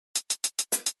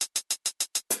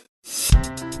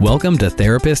Welcome to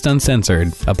Therapist Uncensored,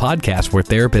 a podcast where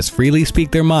therapists freely speak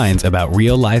their minds about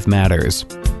real-life matters.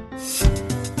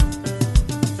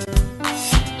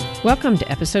 Welcome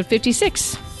to episode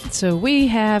 56. So we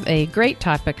have a great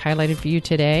topic highlighted for you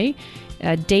today,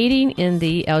 dating in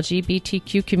the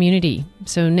LGBTQ community.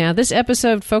 So now this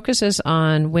episode focuses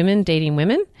on women dating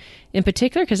women, in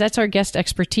particular because that's our guest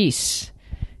expertise.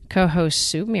 Co-host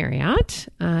Sue Marriott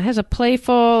has a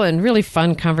playful and really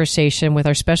fun conversation with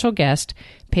our special guest,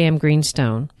 Pam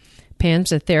Greenstone.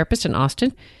 Pam's a therapist in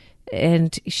Austin,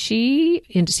 and she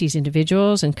sees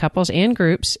individuals and couples and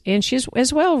groups, and she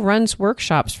as well runs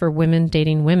workshops for women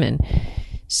dating women.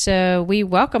 So we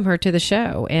welcome her to the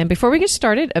show. And before we get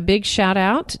started, a big shout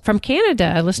out from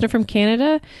Canada, a listener from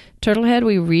Canada, Turtlehead.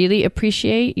 We really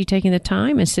appreciate you taking the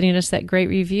time and sending us that great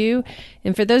review.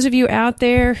 And for those of you out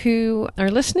there who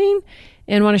are listening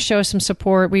and want to show us some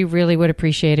support, we really would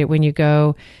appreciate it when you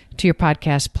go to your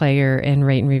podcast player and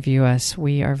rate and review us.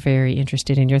 We are very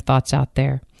interested in your thoughts out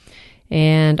there.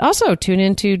 And also tune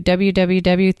into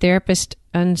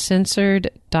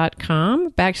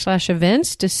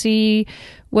www.therapисtuncensored.com/events to see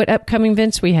what upcoming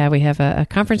events we have. We have a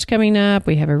conference coming up.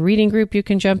 We have a reading group you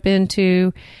can jump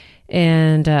into,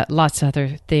 and lots of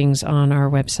other things on our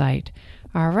website.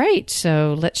 All right,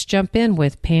 so let's jump in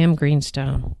with Pam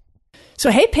Greenstone. So,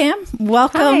 hey, Pam,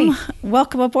 welcome. Hi.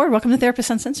 Welcome aboard. Welcome to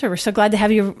Therapist Uncensored. We're so glad to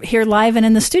have you here live and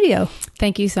in the studio.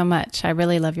 Thank you so much. I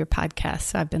really love your podcast.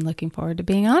 So I've been looking forward to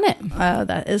being on it. Oh,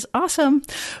 that is awesome.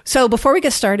 So before we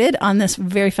get started on this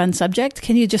very fun subject,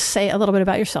 can you just say a little bit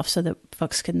about yourself so that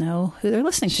folks can know who they're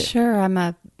listening to? Sure. I'm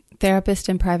a therapist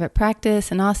in private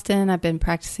practice in Austin. I've been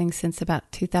practicing since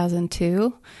about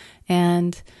 2002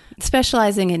 and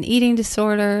specializing in eating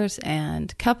disorders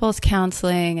and couples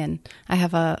counseling. And I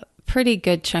have a pretty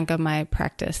good chunk of my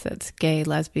practice that's gay,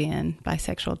 lesbian,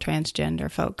 bisexual,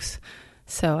 transgender folks.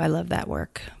 So I love that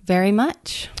work very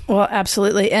much. Well,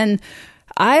 absolutely. And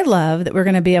I love that we're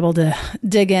going to be able to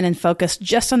dig in and focus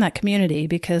just on that community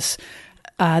because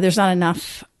there's not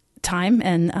enough time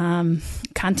and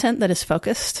content that is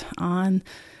focused on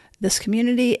this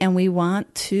community, and we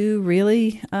want to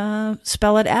really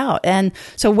spell it out. And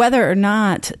so whether or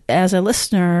not as a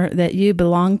listener that you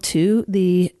belong to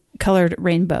the colored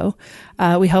rainbow,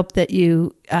 we hope that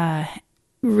you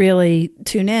really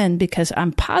tune in because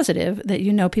I'm positive that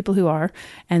you know people who are,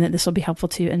 and that this will be helpful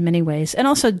to you in many ways. And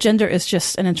also gender is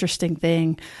just an interesting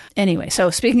thing anyway. So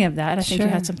speaking of that, I think you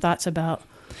had some thoughts about.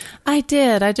 I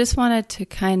did. I just wanted to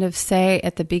kind of say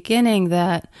at the beginning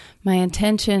that my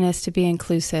intention is to be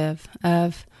inclusive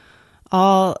of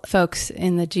all folks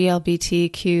in the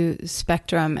GLBTQ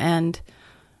spectrum, and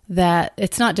that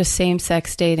it's not just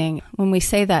same-sex dating. When we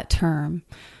say that term,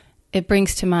 it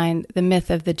brings to mind the myth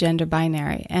of the gender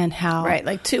binary and how... Right,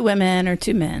 like two women or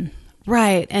two men.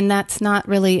 Right, and that's not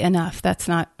really enough. That's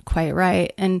not quite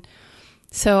right. And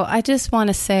so I just want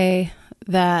to say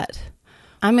that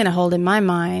I'm going to hold in my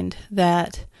mind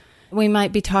that we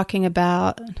might be talking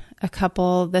about a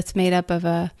couple that's made up of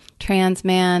a trans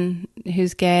man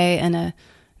who's gay and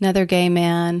another gay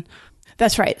man.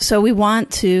 That's right. So we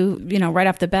want to, right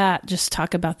off the bat, just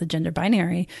talk about the gender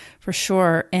binary for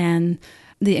sure, and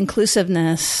the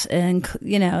inclusiveness, and,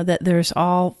 that there's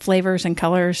all flavors and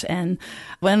colors. And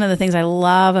one of the things I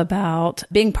love about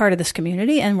being part of this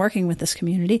community and working with this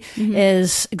community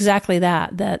is exactly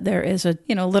that there is a,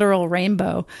 literal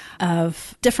rainbow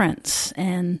of difference.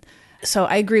 And so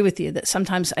I agree with you that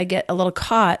sometimes I get a little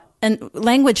caught, and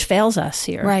language fails us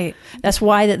here. Right. That's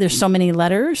why that there's so many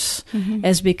letters,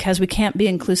 is because we can't be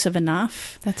inclusive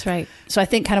enough. That's right. So I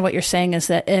think kind of what you're saying is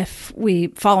that if we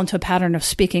fall into a pattern of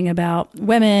speaking about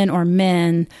women or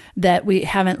men, that we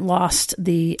haven't lost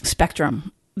the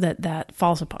spectrum that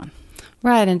falls upon.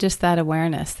 Right. And just that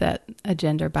awareness that a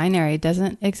gender binary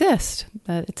doesn't exist,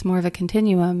 that it's more of a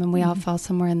continuum and we all fall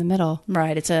somewhere in the middle.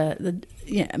 Right. It's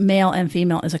male and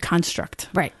female is a construct.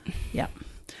 Right. Yeah.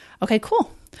 Okay,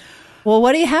 cool. Well,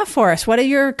 what do you have for us? What are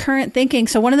your current thinking?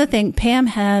 So one of the things, Pam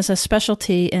has a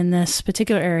specialty in this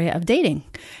particular area of dating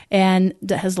and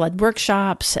has led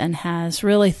workshops and has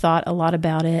really thought a lot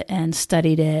about it and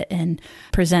studied it and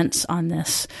presents on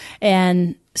this.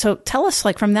 And so tell us,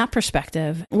 from that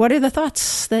perspective, what are the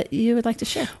thoughts that you would like to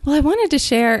share? Well, I wanted to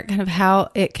share kind of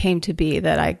how it came to be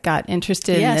that I got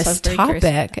interested in this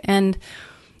topic. And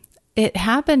it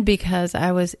happened because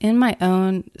I was in my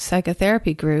own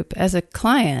psychotherapy group as a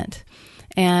client,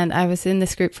 and I was in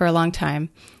this group for a long time,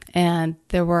 and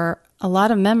there were a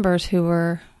lot of members who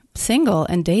were single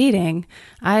and dating.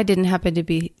 I didn't happen to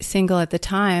be single at the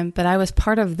time, but I was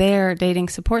part of their dating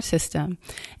support system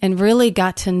and really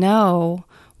got to know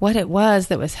what it was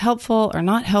that was helpful or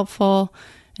not helpful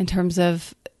in terms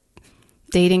of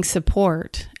dating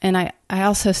support. And I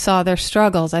also saw their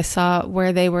struggles. I saw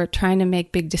where they were trying to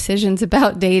make big decisions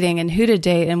about dating and who to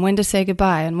date and when to say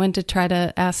goodbye and when to try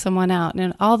to ask someone out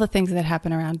and all the things that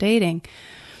happen around dating.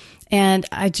 And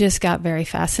I just got very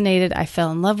fascinated. I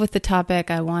fell in love with the topic.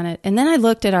 And then I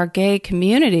looked at our gay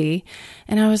community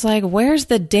and I was like, where's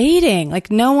the dating?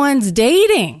 Like, no one's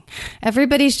dating.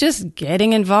 Everybody's just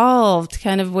getting involved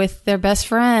kind of with their best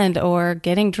friend or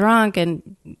getting drunk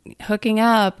and hooking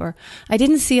up. Or I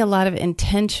didn't see a lot of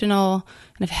intentional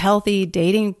kind of healthy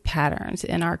dating patterns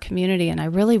in our community. And I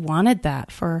really wanted that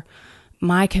for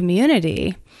my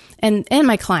community and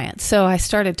my clients. So I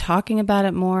started talking about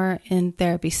it more in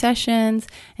therapy sessions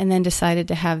and then decided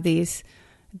to have these,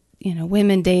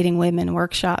 women dating women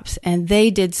workshops. And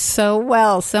they did so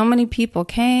well. So many people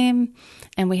came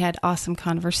and we had awesome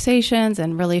conversations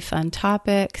and really fun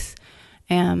topics.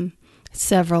 And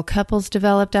several couples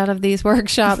developed out of these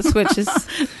workshops, which is,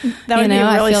 that would be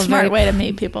a really smart way to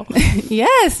meet people.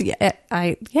 Yes.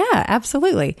 Yeah,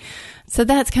 absolutely. So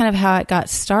that's kind of how it got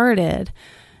started.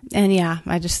 And yeah,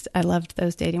 I loved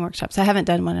those dating workshops. I haven't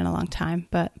done one in a long time,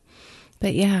 but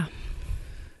yeah.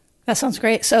 That sounds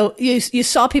great. So you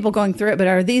saw people going through it, but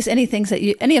are these any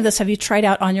of this have you tried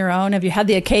out on your own? Have you had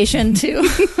the occasion to?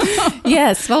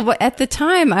 Yes. Well, at the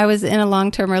time I was in a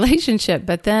long-term relationship,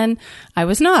 but then I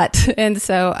was not. And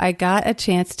so I got a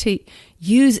chance to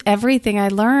use everything I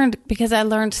learned because I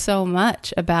learned so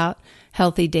much about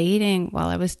healthy dating while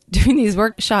I was doing these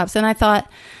workshops. And I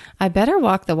thought, I better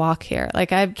walk the walk here.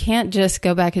 Like, I can't just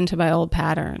go back into my old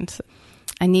patterns.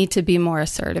 I need to be more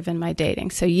assertive in my dating.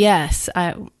 So yes,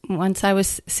 once I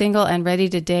was single and ready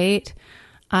to date,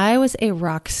 I was a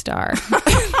rock star.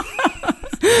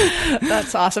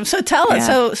 That's awesome. So tell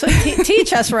us, so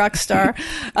teach us, rock star.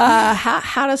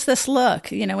 How does this look?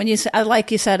 When you say,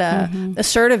 like you said,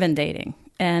 assertive in dating.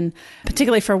 And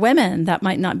particularly for women, that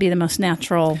might not be the most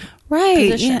natural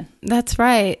position. Yeah, that's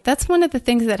right. That's one of the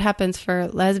things that happens for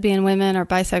lesbian women or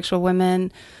bisexual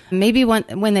women. Maybe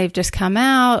when they've just come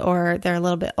out or they're a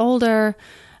little bit older,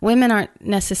 women aren't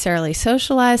necessarily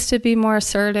socialized to be more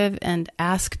assertive and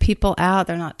ask people out.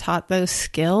 They're not taught those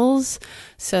skills.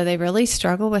 So they really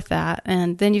struggle with that.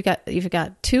 And then you've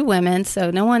got two women,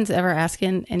 so no one's ever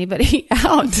asking anybody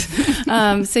out.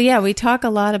 So yeah, we talk a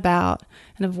lot about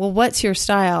what's your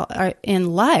style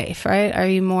in life, right? Are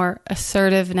you more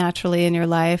assertive naturally in your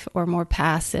life or more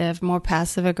passive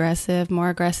aggressive, more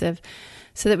aggressive,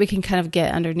 so that we can kind of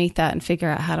get underneath that and figure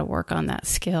out how to work on that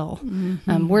skill.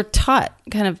 Mm-hmm. We're taught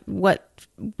kind of what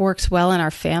works well in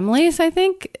our families, I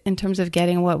think, in terms of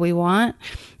getting what we want.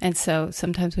 And so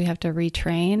sometimes we have to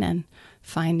retrain and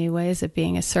find new ways of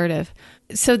being assertive.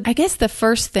 So I guess the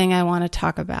first thing I want to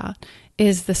talk about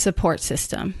is the support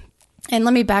system. And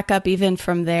let me back up even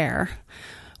from there.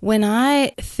 When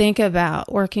I think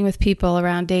about working with people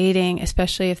around dating,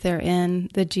 especially if they're in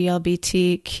the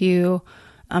LGBTQ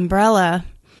umbrella,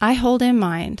 I hold in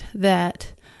mind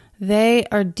that they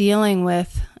are dealing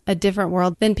with a different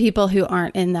world than people who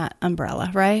aren't in that umbrella,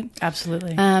 right?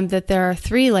 Absolutely. That there are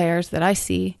three layers that I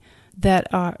see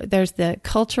there's the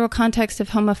cultural context of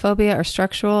homophobia or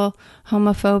structural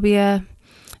homophobia.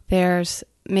 There's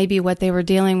maybe what they were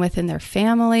dealing with in their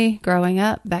family growing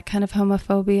up, that kind of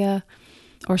homophobia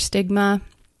or stigma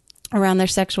around their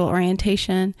sexual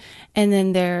orientation. And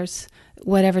then there's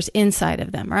whatever's inside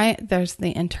of them, right? There's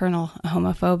the internal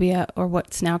homophobia, or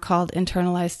what's now called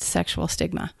internalized sexual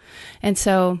stigma. And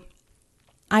so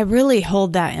I really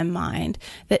hold that in mind,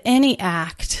 that any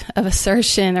act of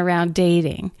assertion around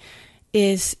dating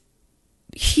is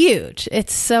huge.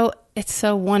 It's so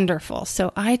wonderful.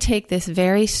 So I take this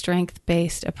very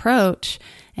strength-based approach,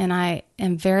 and I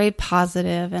am very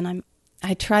positive, and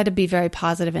I try to be very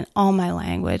positive in all my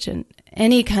language, and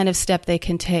any kind of step they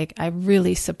can take, I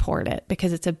really support it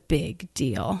because it's a big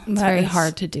deal. It's very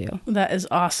hard to do. That is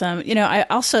awesome.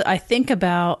 I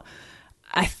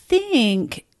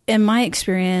think in my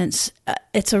experience,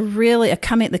 it's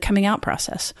the coming out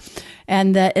process,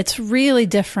 and that it's really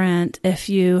different if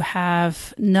you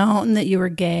have known that you were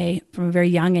gay from a very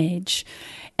young age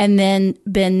and then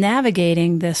been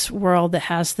navigating this world that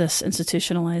has this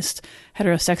institutionalized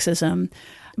heterosexism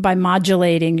by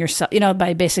modulating yourself,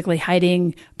 by basically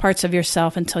hiding parts of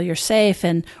yourself until you're safe,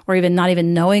 or even not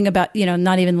even knowing about,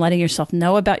 not even letting yourself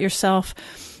know about yourself.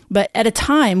 But at a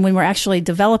time when we're actually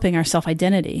developing our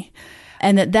self-identity,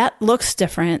 and that looks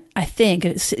different, I think,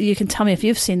 you can tell me if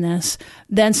you've seen this,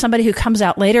 than somebody who comes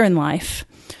out later in life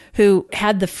who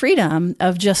had the freedom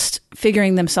of just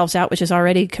figuring themselves out, which is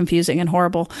already confusing and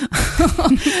horrible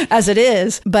as it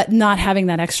is, but not having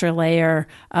that extra layer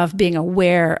of being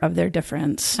aware of their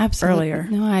difference. Absolutely. Earlier.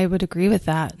 No, I would agree with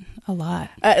that. a lot.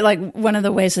 Like one of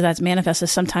the ways that that's manifest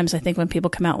is sometimes I think when people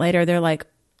come out later, they're like,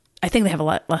 I think they have a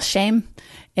lot less shame.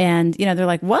 And, you know, they're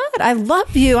like, what? I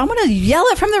love you. I'm going to yell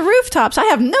it from the rooftops. I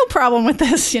have no problem with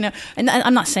this, you know. And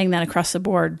I'm not saying that across the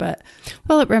board, but.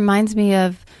 Well, it reminds me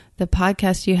of the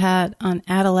podcast you had on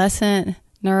adolescent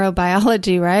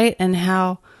neurobiology, right? And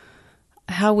how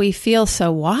we feel so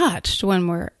watched when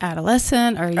we're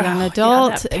adolescent or young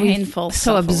adult. Yeah, painful,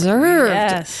 so observed.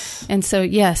 Yes. And so,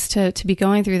 yes, to be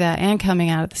going through that and coming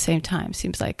out at the same time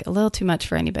seems like a little too much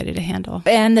for anybody to handle.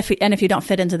 And if you don't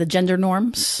fit into the gender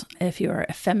norms, if you're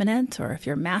effeminate or if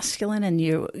you're masculine and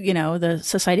you know, the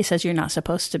society says you're not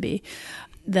supposed to be,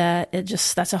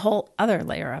 that's a whole other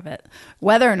layer of it.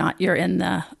 Whether or not you're in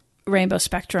the rainbow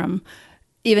spectrum,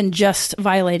 even just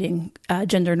violating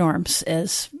gender norms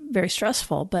is very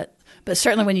stressful. But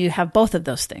certainly when you have both of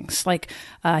those things, like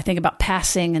I think about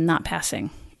passing and not passing,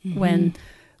 when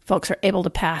folks are able to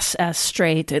pass as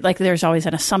straight, like there's always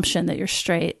an assumption that you're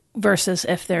straight versus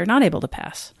if they're not able to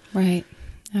pass. Right.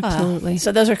 Absolutely.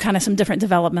 So those are kind of some different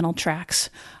developmental tracks.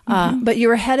 But you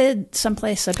were headed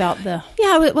someplace about the...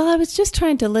 Yeah, well, I was just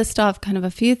trying to list off kind of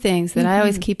a few things that I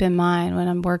always keep in mind when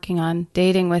I'm working on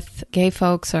dating with gay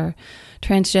folks or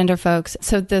transgender folks.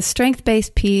 So the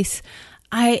strength-based piece,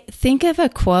 I think of a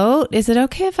quote. Is it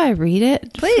okay if I read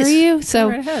it for you? So, go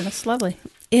right ahead. That's lovely.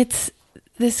 It's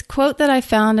this quote that I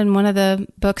found in one of the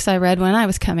books I read when I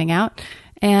was coming out.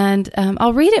 And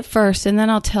I'll read it first, and then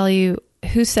I'll tell you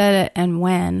who said it and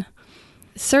when.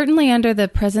 Certainly under the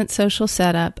present social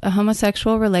setup, a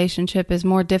homosexual relationship is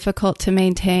more difficult to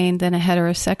maintain than a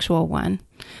heterosexual one.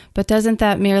 But doesn't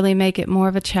that merely make it more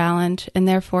of a challenge and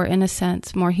therefore, in a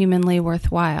sense, more humanly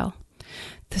worthwhile?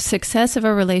 The success of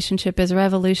a relationship is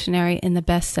revolutionary in the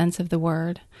best sense of the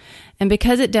word. And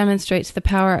because it demonstrates the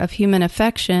power of human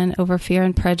affection over fear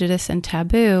and prejudice and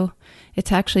taboo,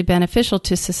 it's actually beneficial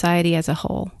to society as a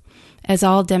whole. As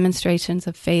all demonstrations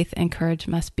of faith and courage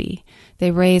must be. They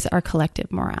raise our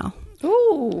collective morale.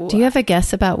 Ooh. Do you have a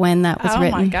guess about when that was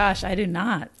written? Oh my gosh, I do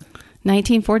not.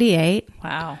 1948.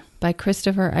 Wow. By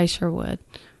Christopher Isherwood.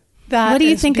 What do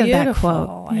you think of that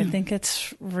quote? I think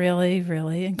it's really,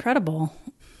 really incredible.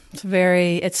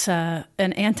 It's an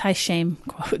anti-shame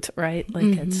quote, right?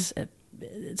 Like it's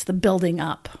the building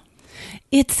up.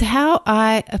 It's how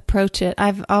I approach it.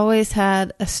 I've always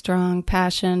had a strong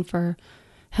passion for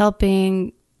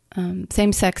helping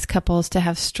same-sex couples to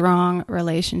have strong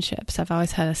relationships. I've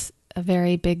always had a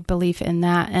very big belief in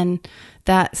that, and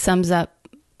that sums up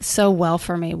so well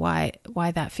for me why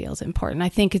that feels important. I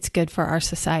think it's good for our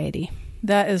society.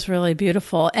 That is really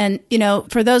beautiful. And, you know,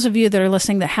 for those of you that are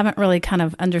listening that haven't really kind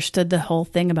of understood the whole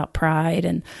thing about pride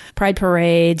and pride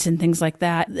parades and things like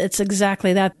that, it's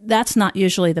exactly that. That's not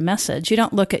usually the message. You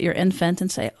don't look at your infant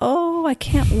and say, oh, I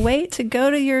can't wait to go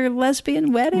to your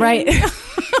lesbian wedding. Right.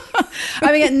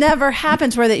 I mean, it never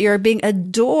happens where that you're being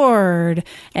adored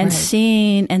and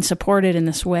seen and supported in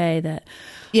this way that,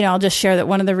 you know, I'll just share that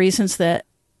one of the reasons that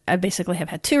I basically have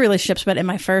had two relationships, but in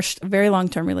my first very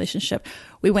long-term relationship,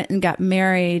 we went and got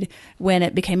married when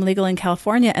it became legal in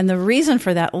California. And the reason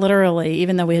for that, literally,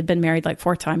 even though we had been married like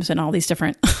 4 times in all these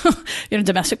different,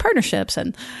 domestic partnerships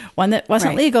and one that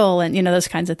wasn't legal and, those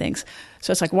kinds of things.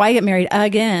 So it's like, why get married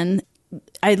again?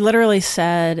 I literally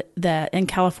said that in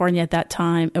California at that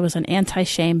time, it was an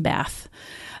anti-shame bath.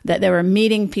 That they were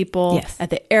meeting people at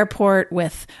the airport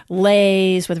with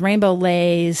leis, with rainbow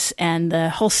leis, and the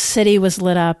whole city was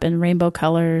lit up in rainbow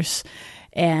colors.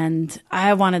 And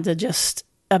I wanted to just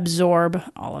absorb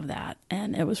all of that.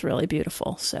 And it was really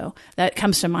beautiful. So that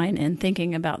comes to mind in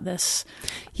thinking about this.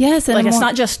 Yes. And it's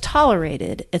not just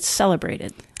tolerated, it's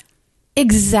celebrated.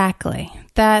 Exactly.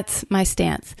 That's my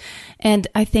stance. And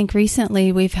I think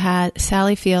recently we've had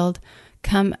Sally Field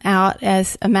come out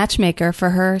as a matchmaker for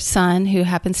her son, who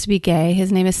happens to be gay.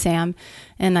 His name is Sam.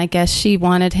 And I guess she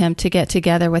wanted him to get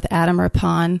together with Adam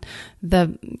Rippon,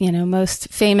 the,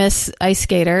 most famous ice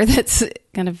skater that's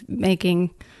kind of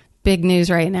making big news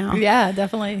right now. Yeah,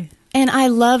 definitely. And I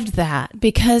loved that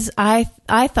because I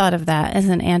thought of that as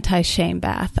an anti-shame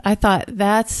bath. I thought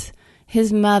that's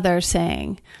his mother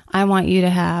saying, I want you to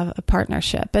have a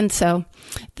partnership. And so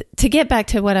to get back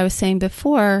to what I was saying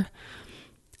before,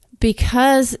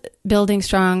 because building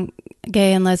strong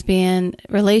gay and lesbian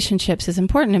relationships is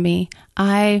important to me,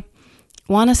 I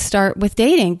want to start with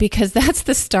dating because that's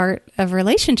the start of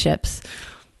relationships.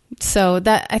 So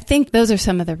I think those are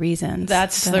some of the reasons.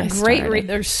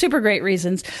 They're super great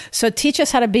reasons. So teach us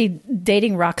how to be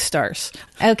dating rock stars.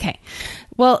 Okay.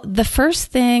 Well, the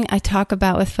first thing I talk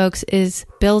about with folks is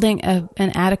building an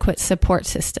adequate support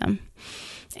system.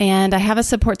 And I have a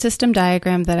support system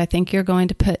diagram that I think you're going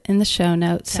to put in the show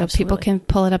notes so people can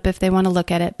pull it up if they want to look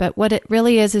at it. But what it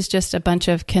really is just a bunch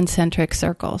of concentric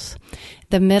circles.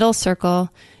 The middle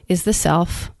circle is the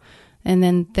self. And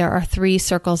then there are 3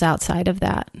 circles outside of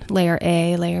that, layer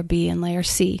A, layer B, and layer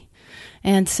C.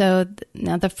 And so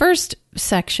now the first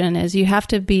section is you have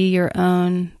to be your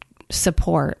own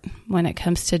support when it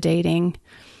comes to dating.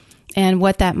 And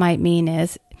what that might mean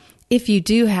is if you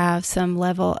do have some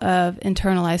level of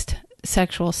internalized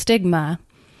sexual stigma,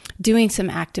 doing some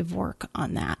active work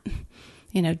on that.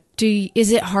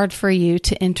 Is it hard for you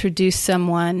to introduce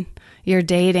someone you're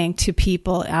dating to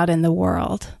people out in the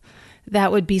world?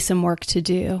 That would be some work to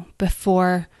do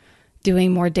before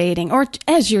doing more dating or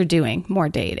as you're doing more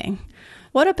dating.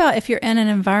 What about if you're in an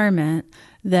environment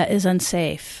that is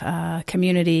unsafe,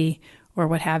 community or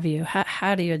what have you?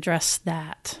 How do you address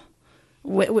that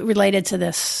related to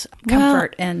this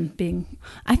comfort and being?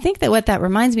 I think that what that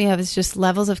reminds me of is just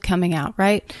levels of coming out,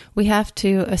 right? We have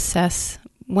to assess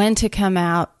when to come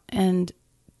out and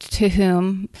to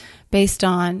whom based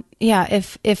on,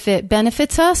 if it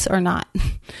benefits us or not.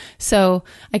 So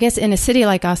I guess in a city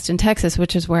like Austin, Texas,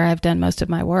 which is where I've done most of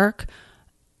my work,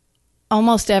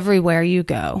 almost everywhere you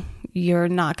go, you're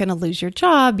not going to lose your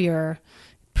job. You're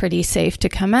pretty safe to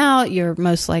come out. You're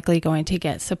most likely going to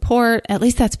get support. At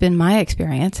least that's been my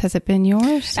experience. Has it been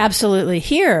yours? Absolutely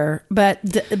here, but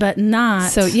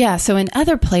not. So so in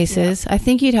other places, I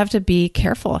think you'd have to be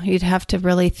careful. You'd have to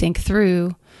really think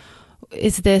through,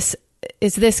 is this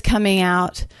coming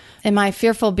out? Am I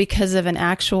fearful because of an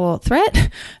actual threat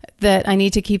that I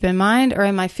need to keep in mind, or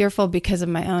am I fearful because of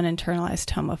my own internalized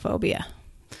homophobia?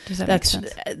 Does that make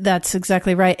sense? That's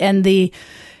exactly right. And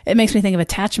it makes me think of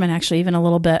attachment, actually, even a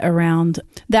little bit around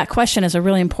that question is a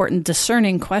really important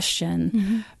discerning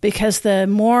question, because the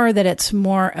more that it's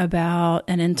more about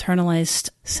an internalized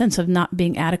sense of not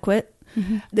being adequate,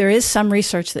 there is some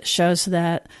research that shows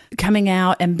that coming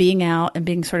out and being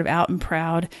sort of out and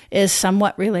proud is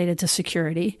somewhat related to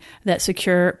security, that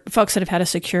folks that have had a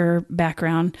secure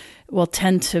background will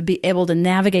tend to be able to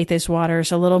navigate these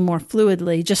waters a little more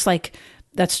fluidly, just like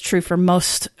that's true for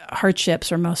most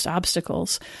hardships or most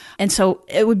obstacles. And so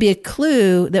it would be a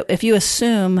clue that if you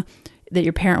assume that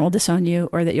your parent will disown you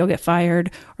or that you'll get fired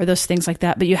or those things like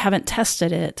that, but you haven't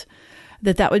tested it,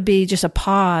 that would be just a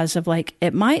pause of like,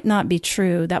 it might not be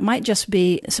true. That might just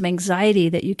be some anxiety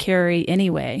that you carry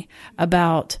anyway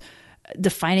about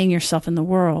defining yourself in the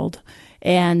world.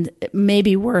 And it may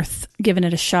be worth giving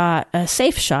it a shot, a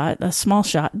safe shot, a small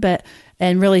shot,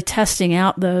 and really testing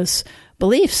out those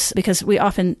beliefs, because we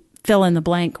often fill in the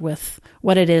blank with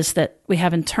what it is that we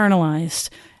have internalized,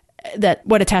 that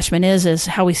what attachment is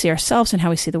how we see ourselves and how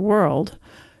we see the world.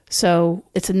 So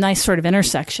it's a nice sort of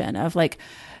intersection of like,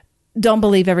 don't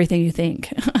believe everything you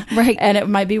think. Right. And it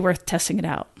might be worth testing it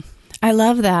out. I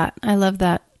love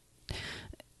that.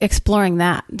 Exploring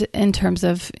that in terms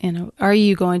of, are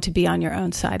you going to be on your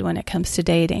own side when it comes to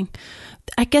dating?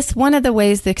 I guess one of the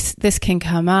ways this can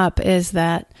come up is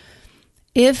that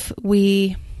if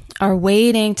we are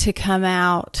waiting to come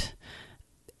out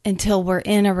until we're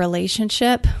in a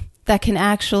relationship, that can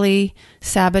actually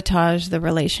sabotage the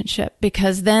relationship,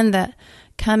 because then the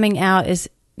coming out is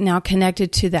now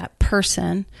connected to that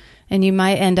person, and you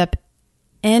might end up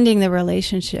ending the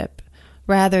relationship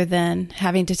rather than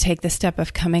having to take the step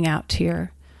of coming out to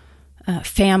your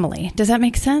family. Does that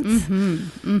make sense?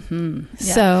 Mm-hmm. Mm-hmm.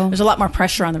 Yeah. So there's a lot more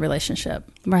pressure on the relationship.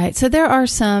 Right. So there are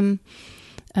some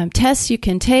tests you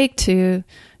can take to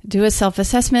do a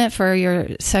self-assessment for your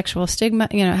sexual stigma,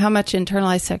 how much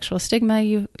internalized sexual stigma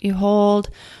you hold.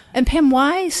 And Pam,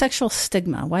 why sexual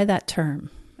stigma? Why that term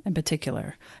in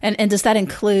particular? And does that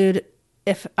include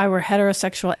if I were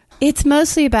heterosexual? It's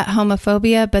mostly about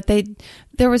homophobia, but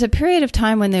there was a period of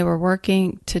time when they were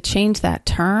working to change that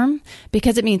term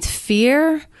because it means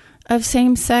fear of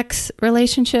same-sex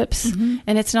relationships,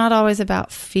 and it's not always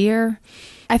about fear.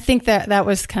 I think that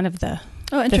was kind of the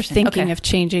thinking of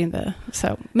changing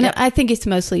I think it's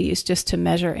mostly used just to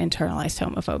measure internalized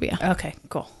homophobia. Okay,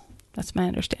 cool. That's my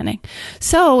understanding.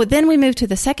 So then we move to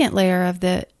the second layer of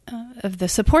the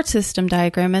support system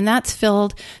diagram, and that's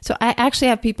filled. So I actually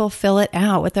have people fill it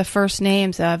out with the first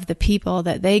names of the people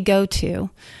that they go to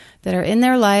that are in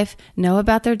their life, know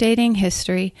about their dating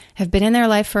history, have been in their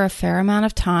life for a fair amount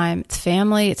of time. It's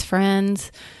family, it's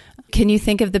friends. Can you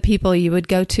think of the people you would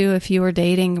go to if you were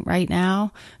dating right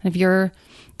now? And if you're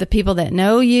the people that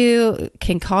know you,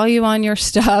 can call you on your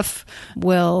stuff,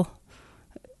 will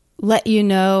let you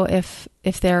know if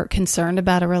they're concerned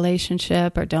about a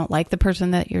relationship or don't like the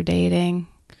person that you're dating.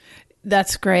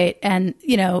 That's great. And,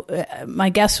 my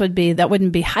guess would be that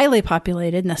wouldn't be highly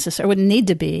populated necessarily, wouldn't need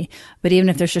to be, but even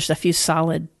if there's just a few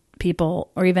solid people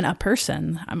or even a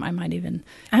person, I might even.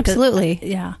 Absolutely.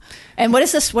 Yeah. And what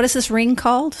is this ring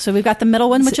called? So we've got the middle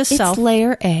one, which is self. It's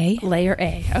layer A. Layer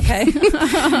A. Okay.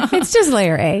 It's just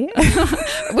layer A.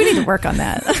 We need to work on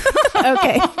that.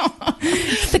 Okay.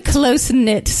 The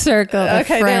close-knit circle of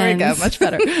friends. There we go. Much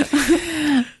better.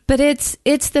 But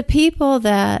it's the people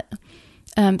that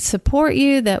support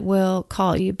you, that will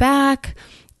call you back.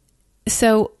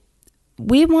 So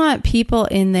we want people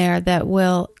in there that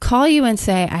will call you and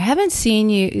say, I haven't seen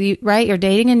you, right? You're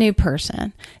dating a new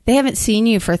person. They haven't seen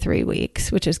you for 3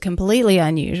 weeks, which is completely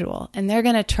unusual. And they're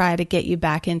going to try to get you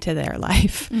back into their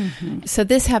life. Mm-hmm. So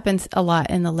this happens a lot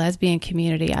in the lesbian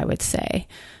community, I would say,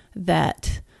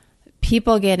 that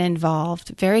people get involved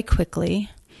very quickly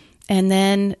and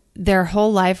then their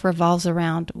whole life revolves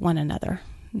around one another.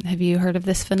 Have you heard of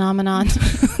this phenomenon?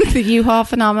 The U-Haul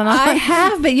phenomenon? I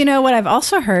have, but what I've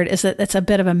also heard is that it's a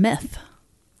bit of a myth.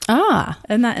 Ah.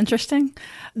 Isn't that interesting?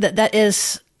 That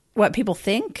is what people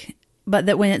think, but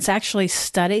that when it's actually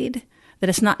studied, that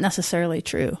it's not necessarily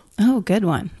true. Oh, good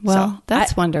one. Well,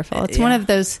 that's wonderful. It's one of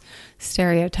those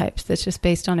stereotypes that's just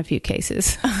based on a few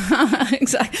cases.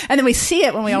 Exactly. And then we see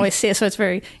it when we always see it, so it's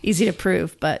very easy to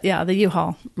prove. But yeah, the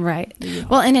U-Haul. Right.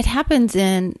 Well, and it happens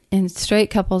in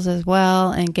straight couples as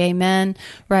well, and gay men,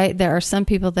 right? There are some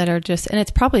people that are just, and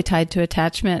it's probably tied to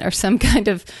attachment or some kind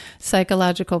of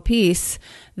psychological piece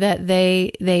that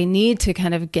they need to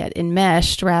kind of get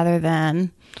enmeshed rather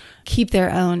than keep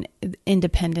their own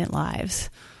independent lives.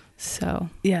 So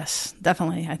yes,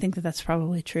 definitely. I think that's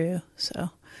probably true. So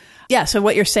yeah. So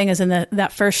what you're saying is in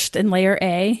that first in layer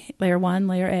A, layer 1,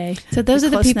 layer A. So those are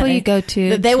the people you go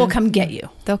to. They will come get you.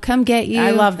 They'll come get you.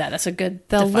 I love that. That's a good.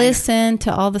 They'll definer. Listen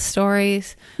to all the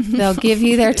stories. They'll give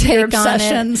you their take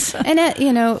obsessions. on it.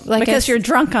 And because you're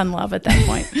drunk on love at that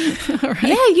point. Right?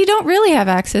 Yeah, you don't really have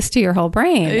access to your whole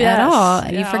brain at all.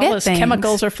 You forget all those things.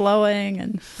 Chemicals are flowing,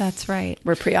 and that's right.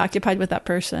 We're preoccupied with that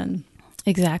person.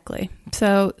 Exactly.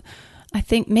 So I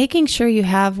think making sure you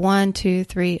have 1, 2,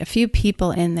 3, a few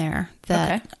people in there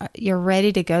that you're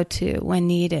ready to go to when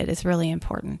needed is really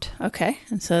important. Okay.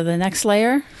 And so the next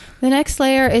layer? The next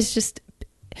layer is just,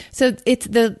 so it's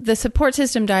the support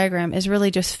system diagram is really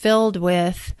just filled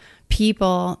with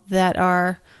people that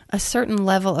are a certain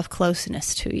level of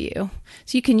closeness to you.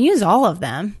 So you can use all of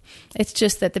them. It's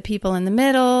just that the people in the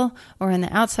middle or in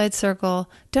the outside circle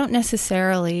don't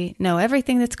necessarily know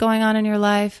everything that's going on in your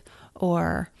life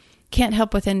or can't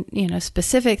help with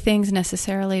specific things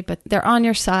necessarily, but they're on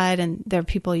your side and they're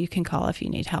people you can call if you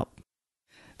need help.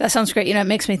 That sounds great. It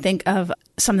makes me think of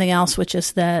something else, which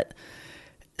is that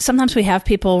sometimes we have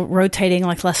people rotating,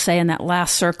 like let's say in that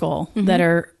last circle, that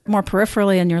are more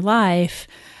peripherally in your life.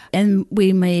 And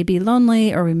we may be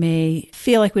lonely or we may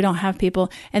feel like we don't have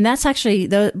people. And that's actually,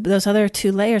 those other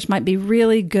 2 layers might be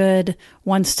really good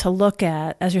ones to look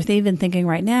at as you're even thinking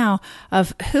right now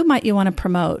of who might you want to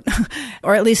promote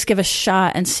or at least give a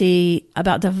shot and see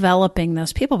about developing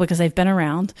those people because they've been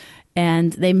around.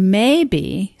 And they may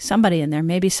be somebody in there,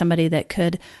 maybe somebody that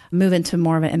could move into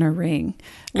more of an inner ring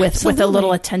with a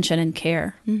little attention and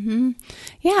care. Mm-hmm.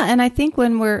 Yeah, and I think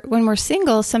when we're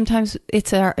single, sometimes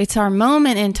it's our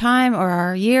moment in time, or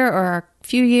our year, or our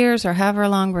few years, or however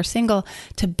long we're single,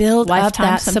 to build Lifetime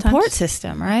up that sometimes. Support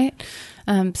system, right?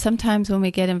 Sometimes when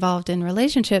we get involved in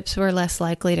relationships, we're less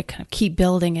likely to kind of keep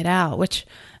building it out, which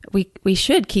we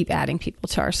should keep adding people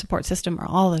to our support system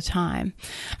all the time.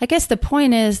 I guess the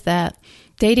point is that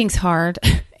dating's hard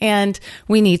and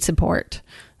we need support.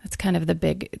 That's kind of the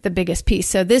biggest piece.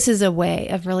 So this is a way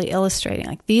of really illustrating,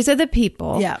 like, these are the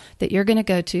people that you're going to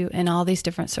go to in all these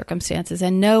different circumstances,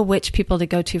 and know which people to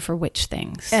go to for which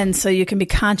things. And so you can be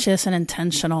conscious and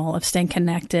intentional of staying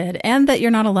connected, and that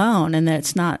you're not alone, and that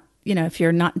it's not, if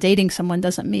you're not dating someone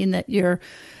doesn't mean that you're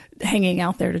hanging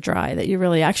out there to dry, that you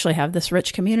really actually have this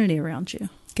rich community around you.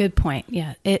 Good point.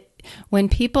 Yeah. When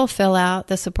people fill out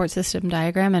the support system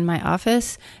diagram in my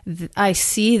office, I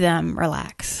see them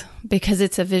relax because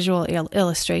it's a visual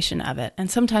illustration of it. And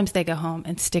sometimes they go home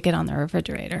and stick it on the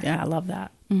refrigerator. Yeah, I love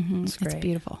that. Mm-hmm. It's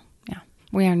beautiful. Yeah.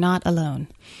 We are not alone.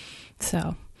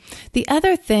 So the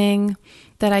other thing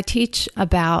that I teach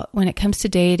about when it comes to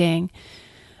dating,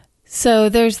 so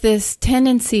there's this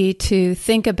tendency to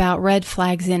think about red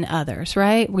flags in others,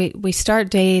 right? We start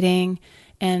dating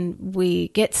and we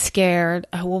get scared.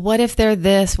 Oh, well, what if they're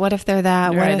this? What if they're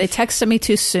that? Right. They texted me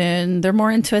too soon. They're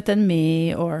more into it than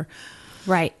me, or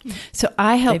right. So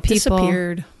I help they've people.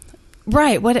 Disappeared.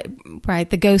 Right. Right.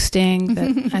 The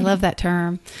ghosting. I love that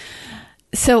term.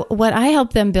 So what I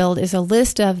help them build is a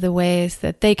list of the ways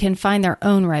that they can find their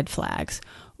own red flags.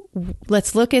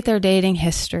 Let's look at their dating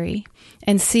history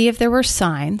and see if there were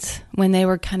signs when they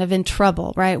were kind of in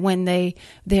trouble, right? When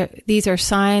these are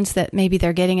signs that maybe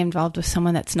they're getting involved with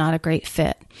someone that's not a great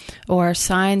fit, or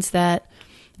signs that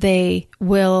they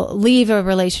will leave a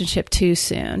relationship too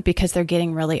soon because they're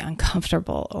getting really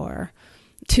uncomfortable or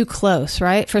too close,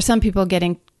 right? For some people,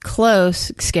 getting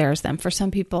close scares them. For some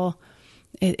people,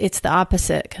 it's the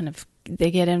opposite. Kind of,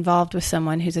 they get involved with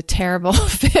someone who's a terrible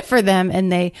fit for them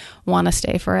and they want to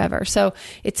stay forever. So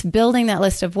it's building that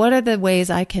list of what are the ways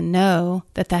I can know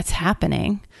that that's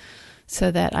happening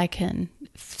so that I can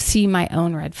see my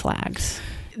own red flags.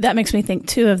 That makes me think,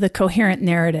 too, of the coherent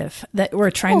narrative that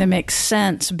we're trying to make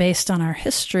sense based on our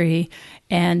history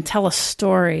and tell a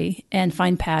story and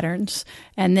find patterns.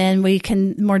 And then we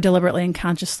can more deliberately and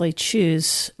consciously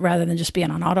choose rather than just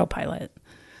being on autopilot.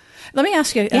 Let me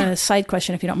ask you a side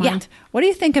question, if you don't mind. Yeah. What do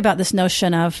you think about this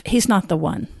notion of he's not the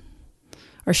one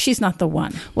or she's not the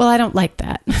one? Well, I don't like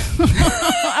that.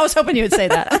 I was hoping you would say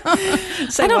that.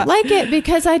 I don't like it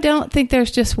because I don't think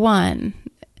there's just one.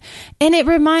 And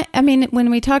when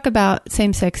we talk about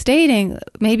same-sex dating,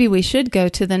 maybe we should go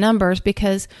to the numbers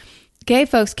because gay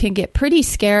folks can get pretty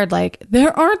scared. Like,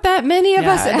 there aren't that many of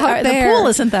us out there. The pool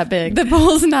isn't that big. The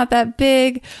pool's not that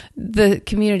big. The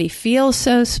community feels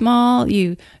so small.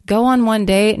 You go on one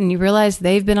date and you realize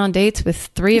they've been on dates with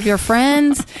 3 of your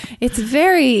friends. It's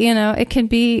very, it can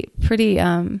be pretty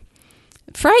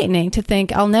frightening to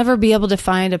think I'll never be able to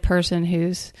find a person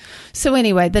who's... So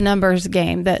anyway, the numbers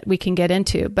game that we can get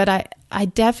into. But I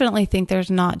definitely think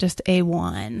there's not just a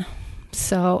one.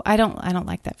 So I don't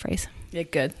like that phrase. Yeah,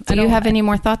 good. Do you have any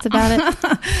more thoughts about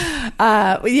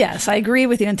it? Yes, I agree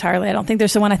with you entirely. I don't think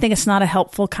there's the one. I think it's not a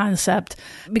helpful concept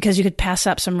because you could pass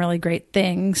up some really great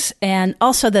things. And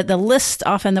also that the list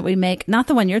often that we make, not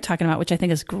the one you're talking about, which I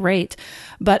think is great,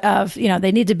 but of,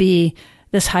 they need to be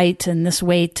this height and this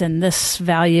weight and this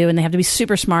value, and they have to be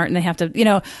super smart, and they have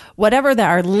to, whatever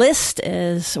our list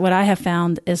is, what I have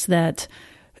found is that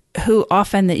who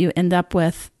often that you end up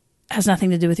with has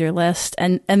nothing to do with your list.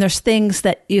 And there's things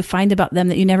that you find about them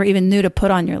that you never even knew to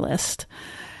put on your list.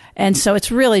 And so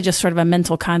it's really just sort of a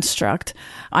mental construct,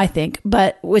 I think,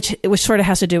 but which sort of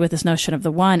has to do with this notion of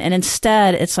the one. And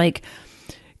instead, it's like,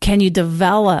 can you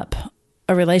develop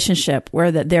a relationship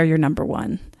where that they're your number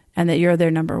one and that you're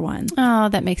their number one? Oh,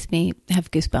 that makes me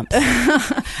have goosebumps.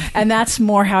 And that's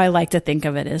more how I like to think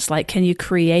of it, is like, can you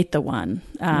create the one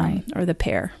right. or the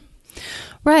pair?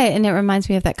 Right. And it reminds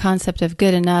me of that concept of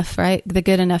good enough, right? The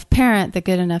good enough parent, the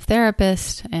good enough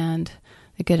therapist, and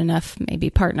the good enough maybe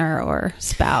partner or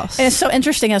spouse. And it's so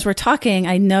interesting as we're talking,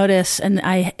 I notice, and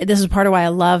this is part of why I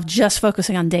love just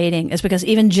focusing on dating, is because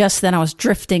even just then I was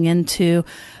drifting into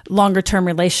longer term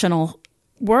relational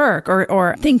work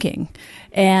or thinking.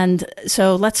 And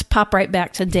so let's pop right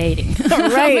back to dating.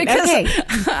 Right. Okay.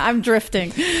 I'm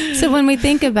drifting. So when we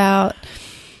think about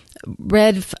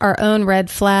our own red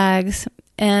flags,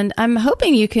 and I'm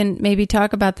hoping you can maybe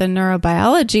talk about the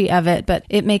neurobiology of it, but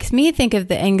it makes me think of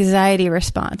the anxiety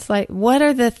response. Like, what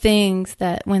are the things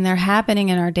that when they're happening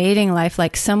in our dating life,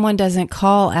 like someone doesn't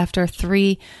call after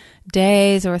 3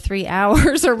 days or 3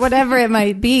 hours or whatever it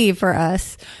might be for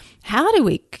us, how do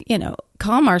we,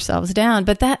 calm ourselves down?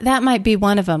 But that might be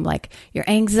one of them. Like, your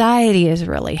anxiety is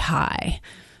really high.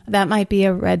 That might be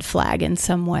a red flag in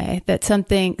some way, that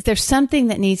there's something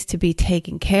that needs to be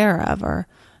taken care of or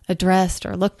addressed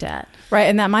or looked at. Right.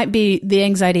 And that might be the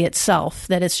anxiety itself,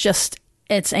 that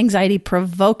it's anxiety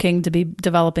provoking to be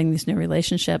developing these new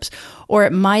relationships. Or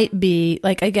it might be,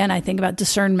 like, again, I think about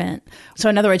discernment. So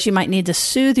in other words, you might need to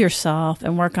soothe yourself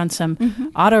and work on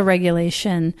some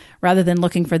auto-regulation rather than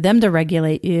looking for them to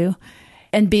regulate you,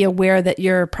 and be aware that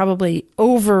you're probably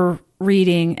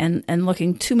over-reading and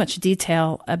looking too much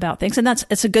detail about things. And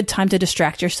it's a good time to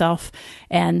distract yourself.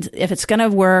 And if it's going to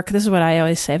work, this is what I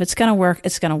always say, if it's going to work,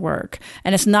 it's going to work.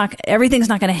 And everything's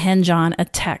not going to hinge on a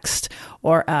text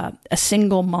or a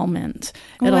single moment.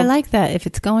 Oh, I like that. If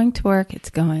it's going to work,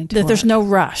 it's going to work. There's no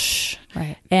rush.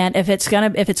 Right. And if it's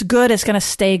good, it's going to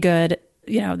stay good,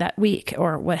 that week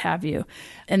or what have you.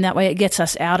 And that way it gets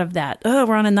us out of that,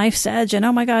 we're on a knife's edge and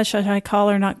oh my gosh, should I call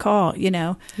or not call,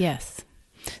 Yes.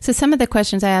 So some of the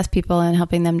questions I ask people in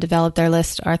helping them develop their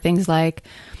list are things like,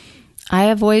 I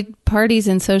avoid parties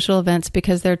and social events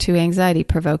because they're too anxiety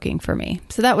provoking for me.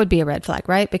 So that would be a red flag,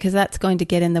 right? Because that's going to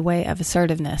get in the way of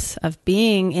assertiveness, of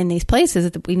being in these places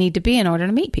that we need to be in order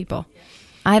to meet people.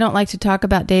 I don't like to talk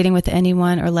about dating with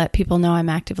anyone or let people know I'm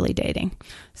actively dating.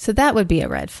 So that would be a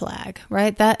red flag,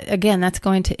 right? That's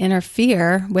going to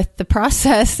interfere with the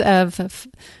process of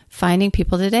finding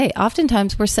people to date.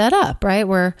 Oftentimes we're set up, right?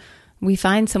 Where we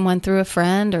find someone through a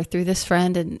friend or through this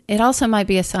friend. And it also might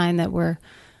be a sign that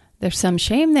there's some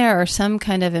shame there or some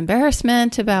kind of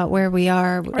embarrassment about where we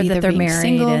are. Or either that they're married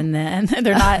single. And then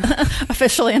they're not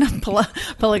officially in a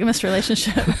polygamous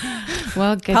relationship.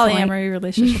 Well, good polyamory point.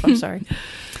 relationship. I'm sorry.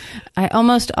 I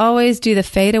almost always do the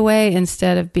fade away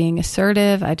instead of being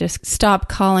assertive. I just stop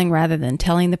calling rather than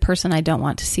telling the person I don't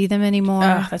want to see them anymore.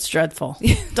 Oh, that's dreadful.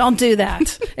 Don't do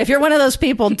that. If you're one of those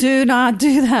people, do not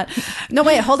do that. No,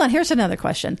 wait, hold on. Here's another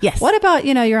question. Yes. What about,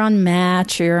 you're on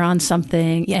Match or you're on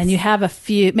something and you have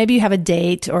maybe you have a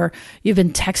date or you've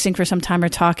been texting for some time or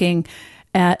talking.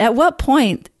 At what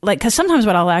point, because sometimes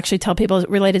what I'll actually tell people is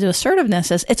related to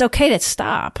assertiveness is it's okay to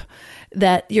stop,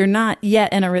 that you're not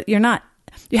yet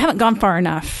you haven't gone far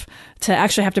enough to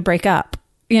actually have to break up,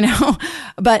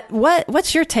 But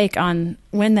what's your take on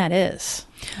when that is?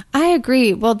 I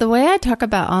agree. Well, the way I talk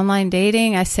about online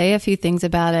dating, I say a few things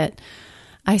about it.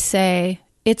 I say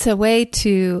it's a way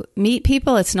to meet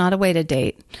people. It's not a way to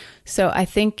date. So I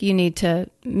think you need to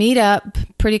meet up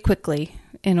pretty quickly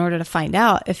in order to find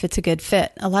out if it's a good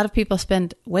fit. A lot of people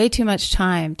spend way too much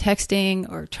time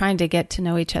texting or trying to get to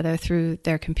know each other through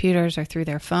their computers or through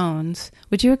their phones.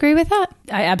 Would you agree with that?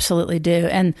 I absolutely do.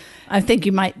 And I think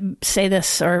you might say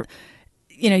this, or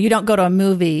you don't go to a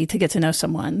movie to get to know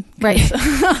someone. Right.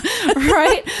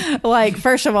 Right?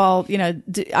 First of all, eye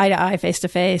to eye, face to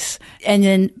face, and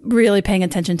then really paying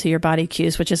attention to your body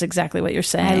cues, which is exactly what you're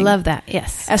saying. I love that.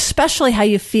 Yes. Especially how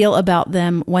you feel about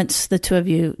them once the two of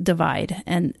you divide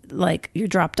and you're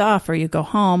dropped off or you go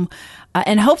home.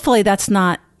 And hopefully that's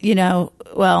not,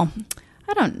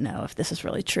 I don't know if this is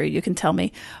really true. You can tell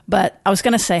me. But I was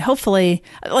going to say, hopefully,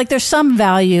 there's some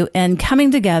value in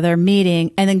coming together,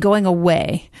 meeting, and then going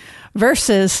away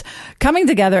versus coming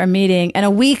together and meeting and a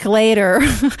week later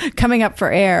coming up for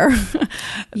air.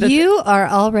 You are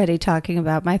already talking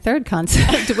about my third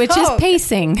concept, which is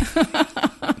pacing.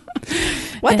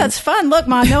 What? That's fun. Look,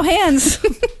 Mom, no hands.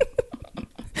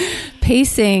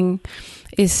 Pacing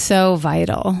is so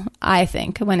vital, I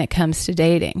think, when it comes to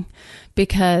dating,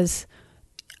 because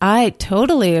I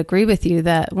totally agree with you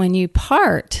that when you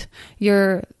part,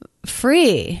 you're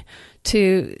free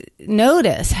to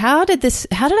notice, how did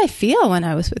I feel when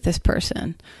I was with this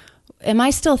person? Am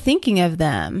I still thinking of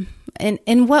them? And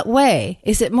in what way?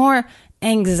 Is it more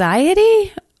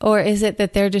anxiety, or is it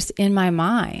that they're just in my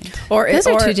mind? Those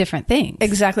are two different things.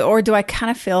 Exactly. Or do I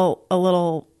kind of feel a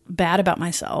little bad about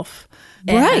myself?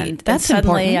 Right. That's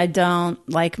suddenly important. I don't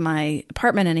like my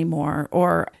apartment anymore,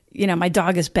 or my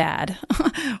dog is bad,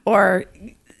 or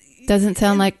doesn't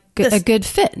sound like a good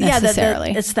fit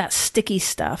necessarily. Yeah, it's that sticky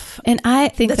stuff, and I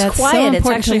think that's quiet. So important. It's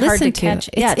actually to hard to listen catch.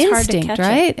 To. It's instinct,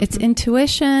 right? It's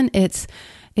intuition.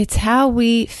 It's how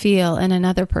we feel in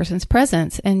another person's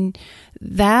presence, and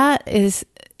that is,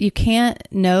 you can't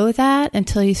know that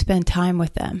until you spend time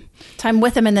with them. Time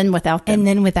with them and then without them. And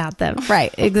then without them.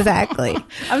 Right, exactly.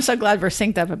 I'm so glad we're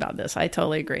synced up about this. I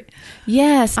totally agree.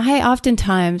 Yes, I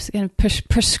oftentimes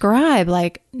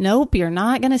prescribe, nope, you're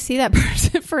not going to see that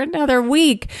person for another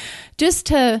week, just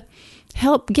to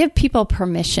help give people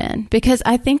permission, because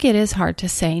I think it is hard to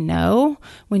say no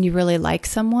when you really like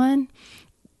someone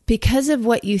because of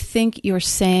what you think you're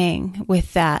saying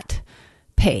with that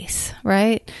pace,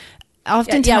 right?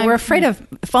 Oftentimes, we're afraid of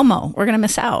FOMO. We're going to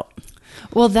miss out.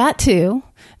 Well, that too,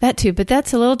 but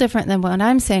that's a little different than what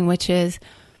I'm saying, which is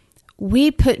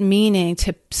we put meaning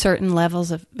to certain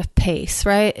levels of pace,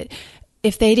 right?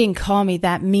 If they didn't call me,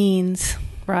 that means,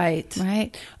 right?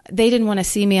 They didn't want to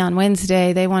see me on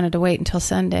Wednesday. They wanted to wait until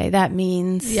Sunday. That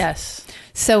means, yes.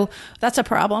 So that's a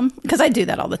problem, because I do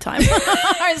that all the time. Is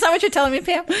that what you're telling me,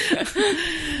 Pam?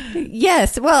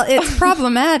 Yes. Well, it's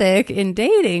problematic in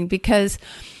dating because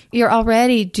you're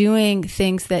already doing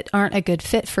things that aren't a good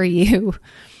fit for you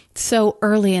so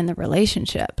early in the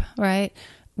relationship, right?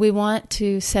 We want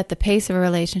to set the pace of a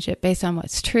relationship based on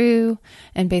what's true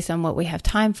and based on what we have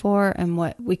time for and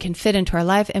what we can fit into our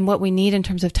life and what we need in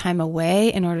terms of time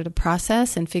away in order to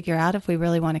process and figure out if we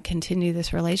really want to continue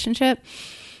this relationship.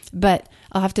 But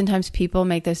oftentimes people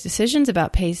make those decisions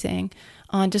about pacing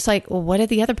on just what did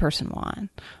the other person want?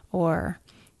 Or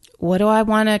what do I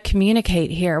want to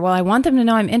communicate here? Well, I want them to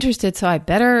know I'm interested, so I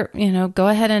better, go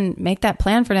ahead and make that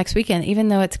plan for next weekend, even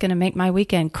though it's going to make my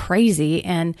weekend crazy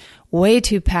and way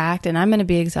too packed, and I'm going to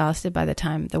be exhausted by the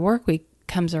time the work week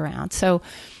comes around. So,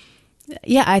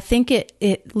 yeah, I think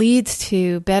it leads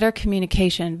to better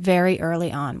communication very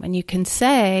early on when you can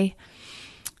say,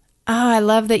 I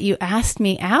love that you asked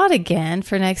me out again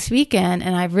for next weekend,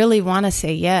 and I really want to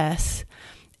say yes,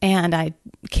 and I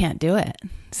can't do it.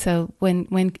 So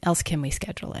when else can we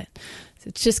schedule it? So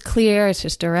it's just clear. It's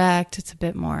just direct. It's a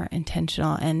bit more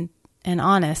intentional and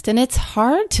honest. And it's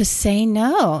hard to say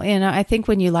no. I think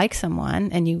when you like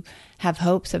someone and you have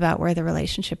hopes about where the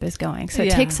relationship is going. So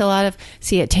it takes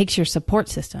it takes your support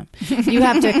system. You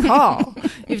have to call.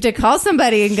 You have to call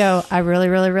somebody and go, I really,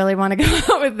 really, really want to go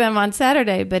out with them on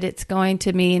Saturday, but it's going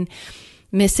to mean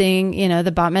missing,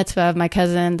 the bat mitzvah of my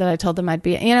cousin that I told them I'd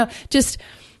be, just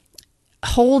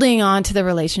holding on to the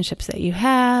relationships that you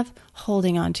have,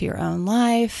 holding on to your own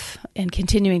life, and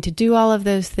continuing to do all of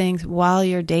those things while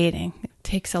you're dating. It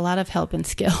takes a lot of help and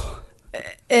skill.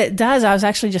 It does. I was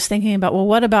actually just thinking about, well,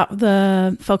 what about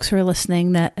the folks who are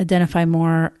listening that identify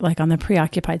more like on the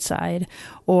preoccupied side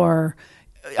or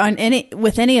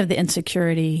with any of the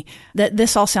insecurity, that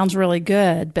this all sounds really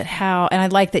good, but how, and I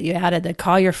like that you added the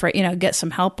call your friend, get some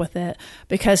help with it,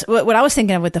 because what I was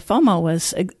thinking of with the FOMO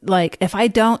was like, if I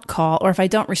don't call or if I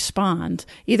don't respond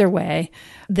either way,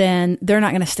 then they're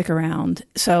not going to stick around.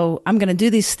 So I'm going to do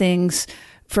these things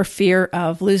for fear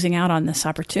of losing out on this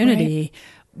opportunity. Right.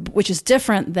 Which is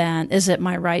different than, is it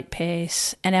my right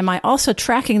pace? And am I also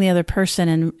tracking the other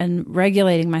person and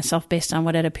regulating myself based on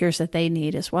what it appears that they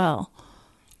need as well?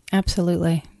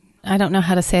 Absolutely. I don't know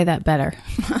how to say that better.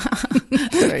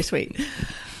 Very sweet.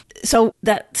 So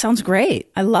that sounds great.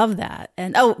 I love that.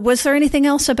 And was there anything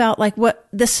else about like what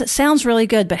this sounds really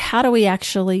good, but how do we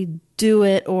actually do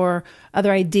it, or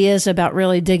other ideas about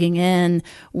really digging in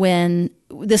when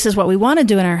this is what we want to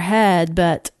do in our head,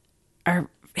 but our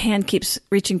hand keeps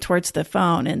reaching towards the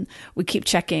phone and we keep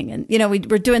checking and,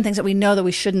 we're doing things that we know that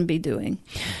we shouldn't be doing.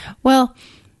 Well,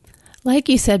 like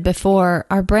you said before,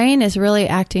 our brain is really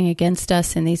acting against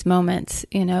us in these moments.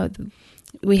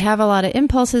 We have a lot of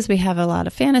impulses. We have a lot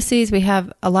of fantasies. We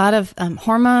have a lot of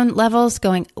hormone levels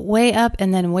going way up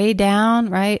and then way down,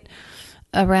 right?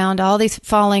 Around all these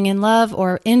falling in love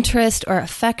or interest or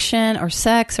affection or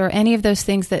sex or any of those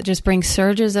things that just bring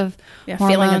surges of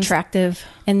hormones, feeling attractive,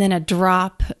 and then a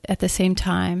drop at the same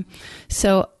time.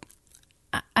 So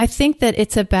I think that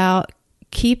it's about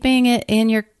keeping it in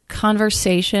your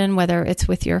conversation, whether it's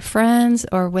with your friends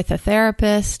or with a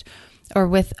therapist or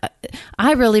with,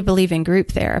 I really believe in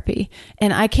group therapy,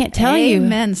 and I can't tell you.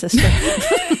 Amen, sister.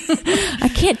 I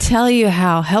can't tell you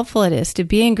how helpful it is to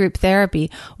be in group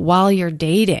therapy while you're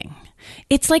dating.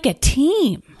 It's like a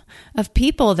team of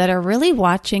people that are really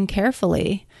watching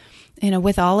carefully,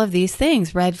 with all of these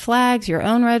things, red flags, your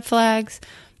own red flags,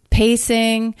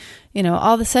 pacing,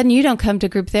 all of a sudden you don't come to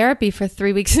group therapy for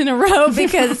 3 weeks in a row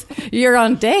because you're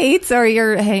on dates or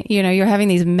you're having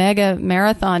these mega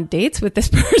marathon dates with this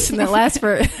person that lasts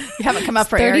for you haven't come up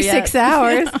for 36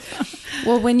 hours.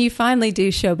 Well, when you finally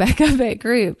do show back up at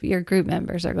group, your group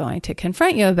members are going to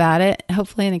confront you about it,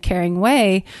 hopefully in a caring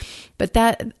way. But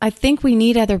I think we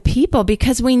need other people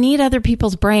because we need other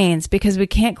people's brains because we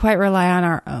can't quite rely on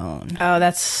our own. Oh,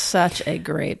 that's such a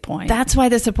great point. That's why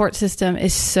the support system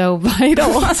is so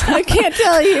vital. I can't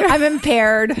tell you. I'm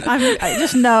impaired. I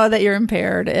just know that you're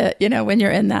impaired. When you're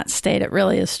in that state, it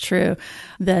really is true.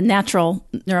 The natural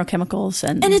neurochemicals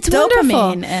and it's dopamine.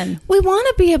 Wonderful. And we want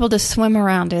to be able to swim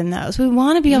around in those. We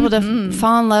want to be able to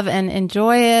fall in love and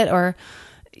enjoy it, or,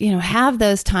 have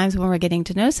those times when we're getting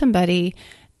to know somebody.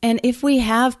 And if we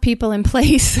have people in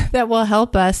place that will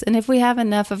help us, and if we have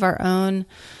enough of our own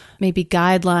maybe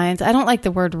guidelines, I don't like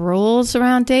the word rules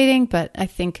around dating, but I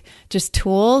think just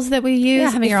tools that we use.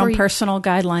 Yeah, having your own personal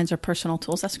guidelines or personal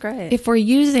tools, that's great. If we're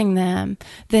using them,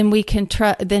 then we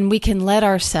can let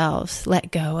ourselves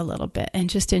let go a little bit and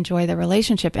just enjoy the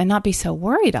relationship and not be so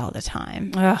worried all the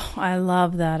time. Oh, I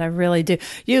love that. I really do.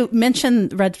 You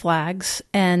mentioned red flags,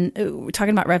 and we're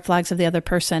talking about red flags of the other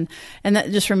person. And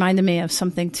that just reminded me of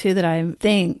something too that I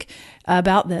think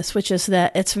about this, which is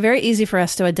that it's very easy for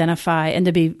us to identify and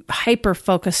to be hyper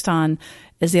focused on,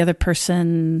 is the other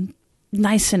person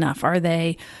nice enough?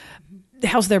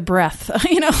 How's their breath?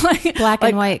 Black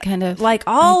and white kind of like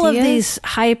all ideas. Of these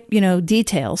hype,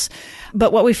 details.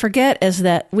 But what we forget is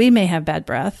that we may have bad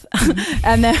breath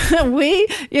and that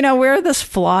we're this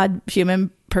flawed human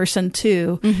person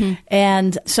too. Mm-hmm.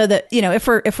 And so that, if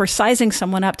we're sizing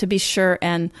someone up, to be sure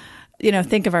and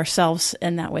think of ourselves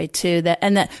in that way too.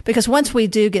 Because once we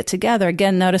do get together,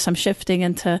 again, notice I'm shifting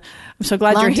into, I'm so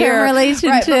glad long-term you're here.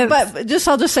 Relationships. Right, but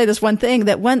I'll just say this one thing,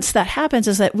 that once that happens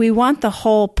is that we want the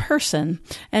whole person,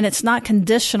 and it's not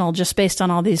conditional just based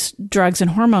on all these drugs and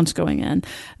hormones going in,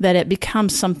 that it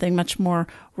becomes something much more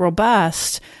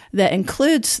robust that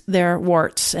includes their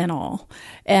warts and all.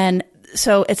 And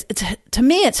so it's to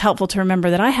me, it's helpful to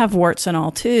remember that I have warts and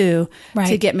all too,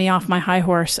 to get me off my high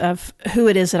horse of who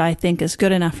it is that I think is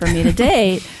good enough for me to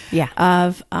date.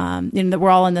 Of, that we're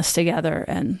all in this together.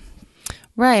 And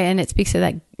right. And it speaks to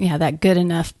that good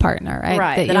enough partner, right?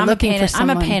 Right. That I'm a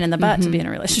pain in the butt to be in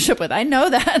a relationship with. I know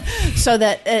that. So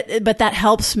but that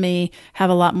helps me have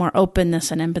a lot more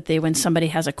openness and empathy when somebody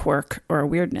has a quirk or a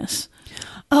weirdness.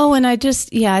 Oh, and I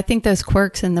think those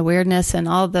quirks and the weirdness and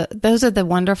those are the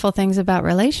wonderful things about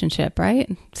relationship, right?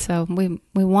 So we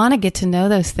want to get to know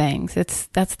those things.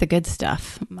 That's the good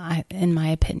stuff, in my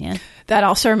opinion. That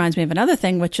also reminds me of another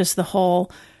thing, which is the whole,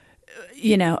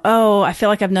 I feel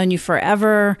like I've known you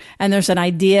forever. And there's an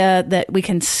idea that we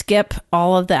can skip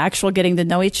all of the actual getting to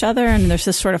know each other. And there's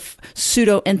this sort of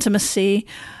pseudo intimacy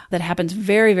that happens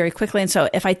very, very quickly. And so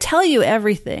if I tell you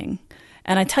everything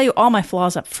and I tell you all my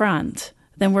flaws up front,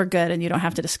 then we're good and you don't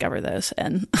have to discover those.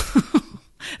 And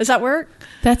does that work?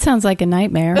 That sounds like a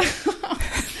nightmare.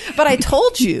 But I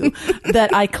told you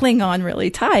that I cling on really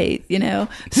tight,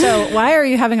 So why are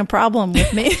you having a problem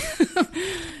with me?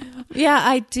 Yeah,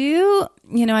 I do.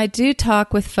 I do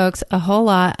talk with folks a whole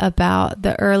lot about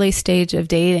the early stage of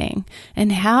dating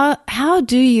and how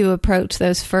do you approach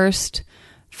those first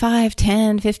 5,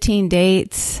 10, 15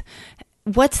 dates?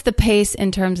 What's the pace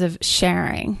in terms of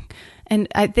sharing? And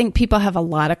I think people have a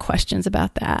lot of questions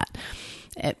about that.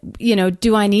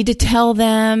 Do I need to tell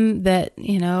them that,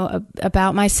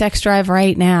 about my sex drive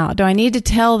right now? Do I need to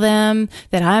tell them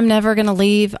that I'm never going to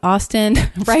leave Austin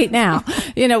right now?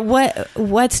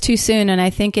 What's too soon? And I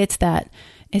think it's that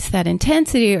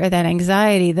intensity or that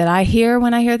anxiety that I hear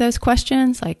when I hear those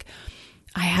questions. Like,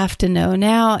 I have to know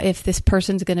now if this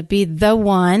person's going to be the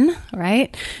one,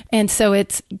 right? And so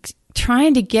it's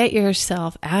trying to get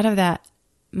yourself out of that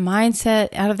mindset,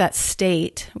 out of that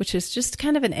state, which is just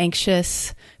kind of an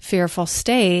anxious, fearful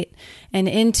state, and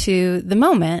into the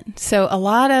moment. So a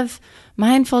lot of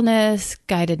mindfulness,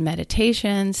 guided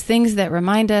meditations, things that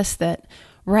remind us that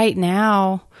right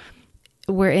now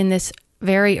we're in this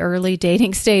very early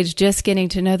dating stage, just getting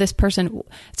to know this person.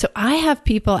 So I have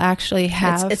people actually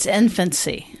have... It's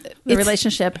infancy. The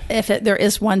relationship, if there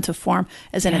is one to form,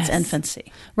 is in its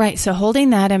infancy. Right. So holding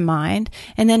that in mind,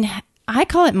 and then I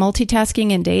call it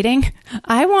multitasking in dating.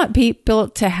 I want people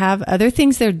to have other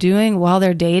things they're doing while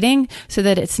they're dating so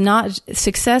that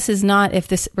success is not if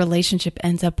this relationship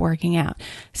ends up working out.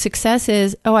 Success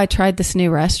is, I tried this new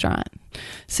restaurant.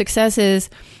 Success is,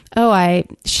 I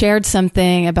shared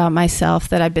something about myself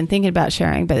that I've been thinking about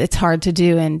sharing, but it's hard to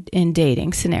do in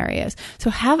dating scenarios. So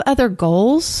have other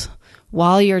goals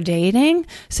while you're dating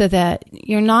so that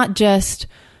you're not just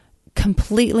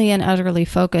completely and utterly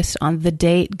focused on the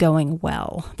date going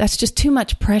well. That's just too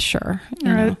much pressure.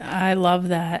 I love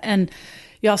that. And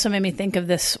you also made me think of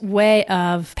this way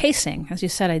of pacing. As you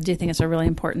said, I do think it's a really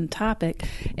important topic.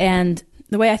 And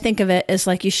the way I think of it is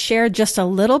like you share just a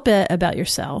little bit about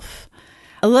yourself,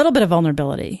 a little bit of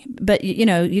vulnerability, but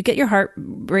you get your heart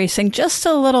racing just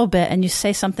a little bit and you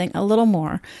say something a little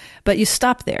more, but you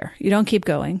stop there. You don't keep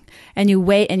going and you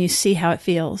wait and you see how it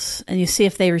feels and you see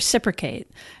if they reciprocate.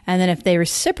 And then if they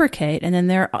reciprocate and then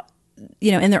they're,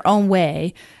 in their own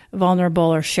way,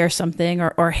 vulnerable or share something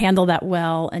or handle that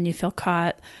well and you feel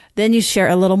caught, then you share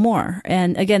a little more.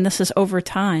 And again, this is over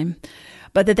time,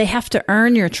 but that they have to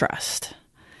earn your trust.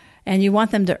 And you want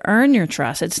them to earn your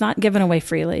trust. It's not given away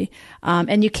freely.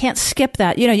 And you can't skip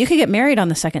that. You could get married on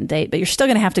the second date, but you're still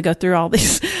going to have to go through all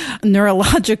these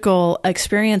neurological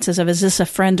experiences of, is this a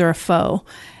friend or a foe?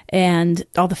 And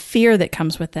all the fear that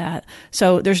comes with that.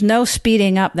 So there's no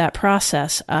speeding up that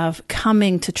process of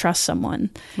coming to trust someone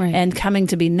and coming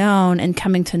to be known and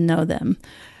coming to know them.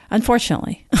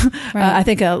 Unfortunately, I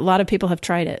think a lot of people have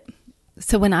tried it.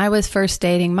 So when I was first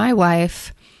dating my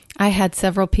wife, I had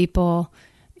several people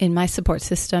in my support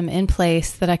system in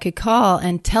place that I could call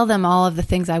and tell them all of the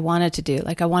things I wanted to do.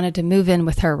 Like I wanted to move in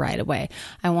with her right away.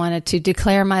 I wanted to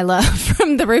declare my love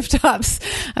from the rooftops.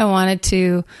 I wanted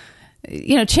to,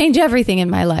 change everything in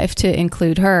my life to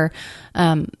include her.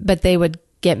 But they would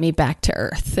get me back to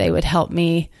earth. They would help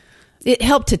me. It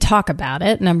helped to talk about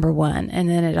it, number one. And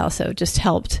then it also just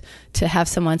helped to have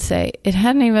someone say, it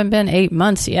hadn't even been 8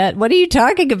 months yet. What are you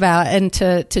talking about? And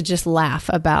to just laugh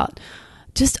about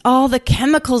just all the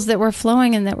chemicals that were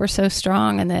flowing and that were so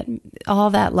strong and that all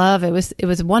that love, it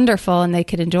was wonderful and they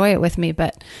could enjoy it with me,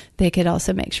 but they could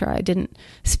also make sure I didn't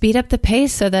speed up the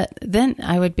pace so that then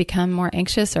I would become more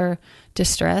anxious or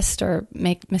distressed or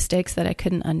make mistakes that I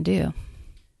couldn't undo.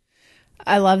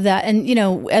 I love that. And,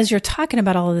 as you're talking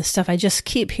about all of this stuff, I just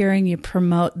keep hearing you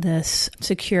promote this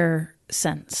secure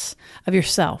sense of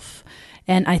yourself.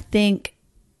 And I think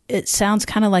it sounds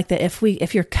kind of like that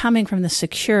if you're coming from the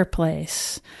secure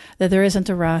place, that there isn't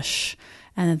a rush,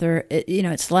 and that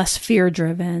it's less fear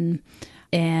driven,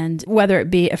 and whether it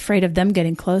be afraid of them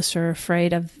getting close or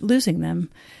afraid of losing them.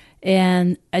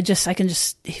 And I can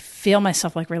just feel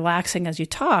myself like relaxing as you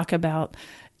talk about,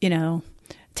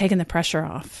 taking the pressure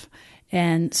off.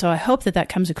 And so I hope that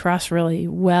comes across really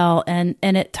well. And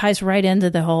it ties right into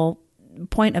the whole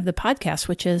point of the podcast,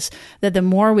 which is that the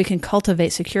more we can cultivate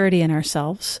security in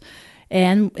ourselves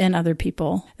and in other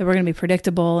people, that we're going to be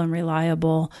predictable and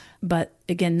reliable. But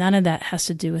again, none of that has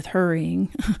to do with hurrying.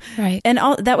 Right. And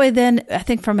that way, then I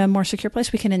think from a more secure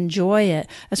place, we can enjoy it.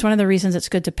 That's one of the reasons it's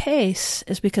good to pace,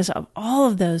 is because of all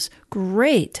of those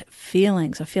great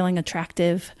feelings of feeling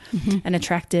attractive and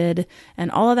attracted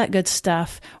and all of that good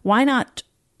stuff. Why not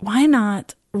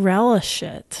relish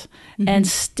it and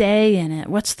stay in it?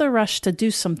 What's the rush to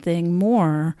do something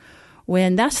more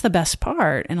when that's the best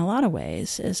part in a lot of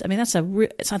ways? It's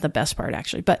not the best part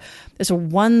actually, but it's a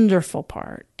wonderful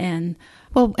part. And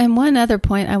one other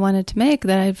point I wanted to make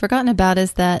that I'd forgotten about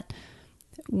is that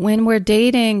when we're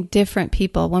dating different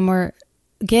people, when we're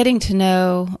getting to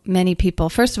know many people,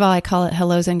 first of all, I call it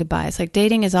hellos and goodbyes. Like,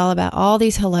 dating is all about all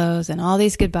these hellos and all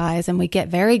these goodbyes, and we get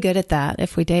very good at that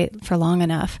if we date for long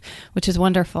enough, which is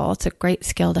wonderful. It's a great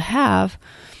skill to have.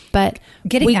 But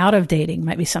getting out of dating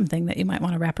might be something that you might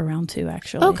want to wrap around to,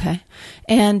 actually. Okay.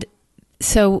 And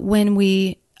so when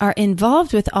we are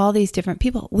involved with all these different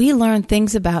people, we learn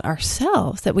things about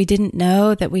ourselves that we didn't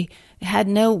know, that we had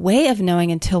no way of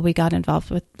knowing until we got involved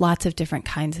with lots of different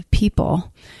kinds of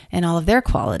people and all of their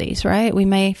qualities, right? We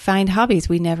may find hobbies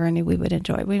we never knew we would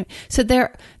enjoy. So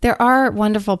there are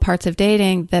wonderful parts of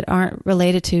dating that aren't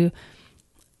related to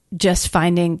just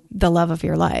finding the love of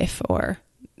your life or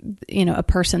a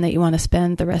person that you want to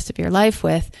spend the rest of your life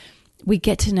with. We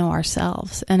get to know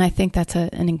ourselves. And I think that's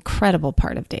an incredible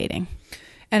part of dating.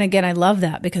 And again, I love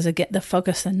that, because again, the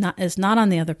focus is not on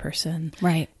the other person.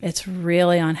 Right. It's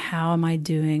really on how am I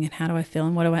doing and how do I feel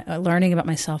and what am I learning about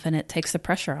myself, and it takes the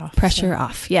pressure off. Pressure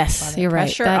off. Yes, you're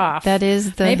right. Pressure off. That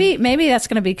is maybe that's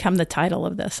going to become the title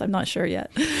of this. I'm not sure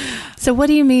yet. So what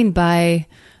do you mean by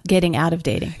getting out of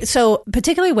dating? So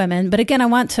particularly women, but again, I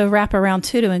want to wrap around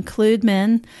too, to include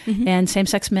men and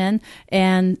same-sex men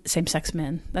and same-sex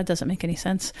men. That doesn't make any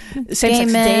sense.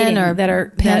 Same-sex dating, or that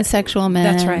are pansexual men.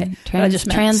 That's right.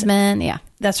 Trans men. Yeah.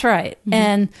 That's right.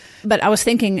 But I was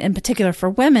thinking in particular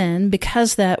for women,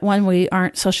 because that one, we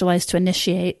aren't socialized to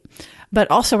initiate,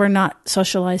 but also we're not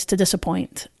socialized to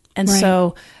disappoint. And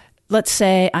so let's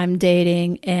say I'm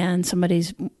dating and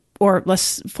or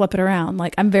let's flip it around.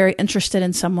 Like, I'm very interested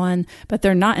in someone, but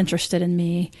they're not interested in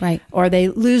me. Right. Or they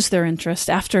lose their interest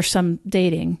after some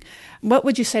dating. What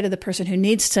would you say to the person who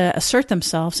needs to assert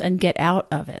themselves and get out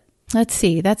of it? Let's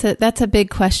see. That's a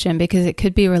big question, because it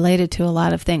could be related to a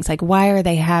lot of things. Like, why are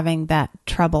they having that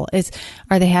trouble?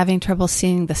 Are they having trouble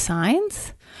seeing the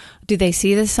signs? Do they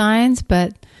see the signs,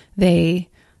 but they,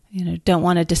 don't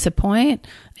want to disappoint?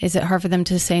 Is it hard for them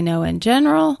to say no in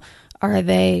general? Are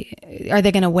they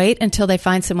going to wait until they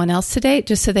find someone else to date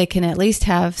just so they can at least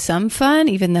have some fun,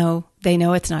 even though they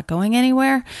know it's not going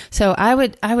anywhere? So I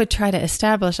would try to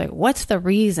establish, like, what's the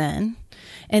reason,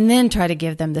 and then try to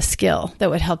give them the skill that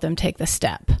would help them take the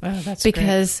step. Oh, that's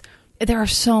because great. There are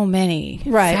so many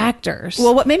factors.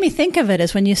 Well, what made me think of it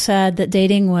is when you said that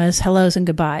dating was hellos and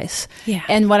goodbyes. Yeah.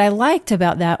 And what I liked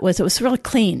about that was it was really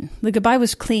clean. The goodbye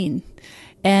was clean.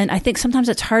 And I think sometimes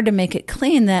it's hard to make it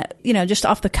clean, that, just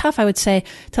off the cuff, I would say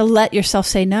to let yourself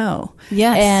say no.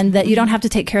 Yes. And that you don't have to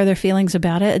take care of their feelings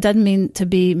about it. It doesn't mean to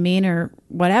be mean or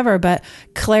whatever, but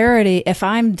clarity. If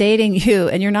I'm dating you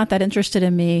and you're not that interested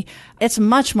in me, it's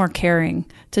much more caring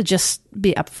to just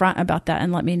be upfront about that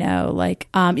and let me know, like,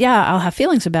 I'll have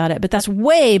feelings about it, but that's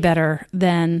way better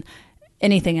than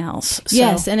anything else. So.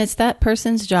 Yes, and it's that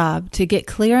person's job to get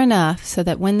clear enough so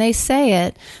that when they say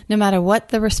it, no matter what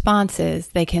the response is,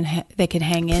 they can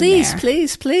hang in there.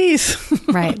 Please.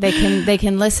 Right. They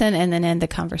can listen and then end the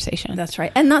conversation. That's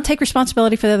right. And not take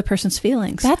responsibility for the other person's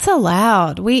feelings. That's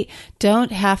allowed. We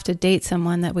don't have to date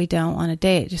someone that we don't want to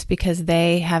date just because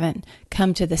they haven't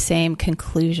come to the same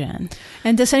conclusion.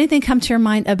 And does anything come to your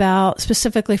mind about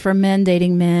specifically for men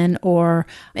dating men, or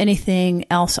anything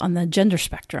else on the gender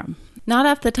spectrum? Not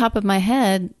off the top of my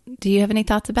head. Do you have any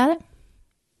thoughts about it?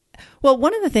 Well,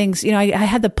 one of the things, I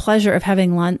had the pleasure of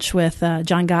having lunch with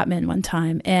John Gottman one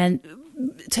time, and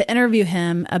to interview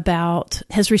him about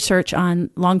his research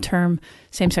on long-term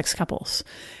same-sex couples.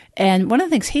 And one of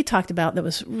the things he talked about that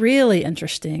was really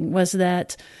interesting was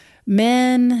that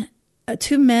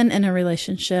two men in a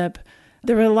relationship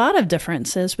There were a lot of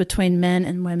differences between men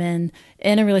and women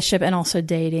in a relationship and also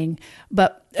dating,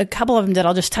 but a couple of them that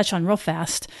I'll just touch on real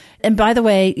fast. And by the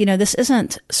way, this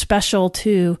isn't special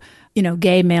to,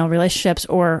 gay male relationships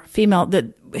or female. That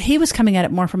he was coming at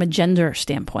it more from a gender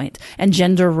standpoint and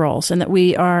gender roles, and that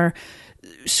we are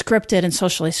scripted and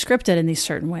socially scripted in these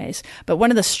certain ways. But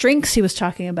one of the strengths he was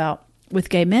talking about with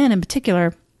gay men in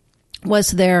particular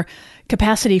was their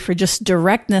capacity for just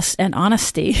directness and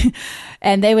honesty.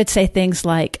 And they would say things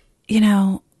like,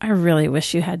 I really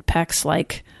wish you had pecs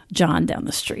like John down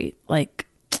the street. Like,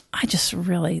 I just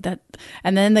really that.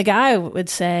 And then the guy would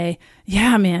say,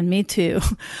 yeah, man, me too.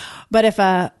 But if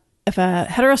a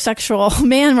heterosexual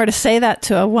man were to say that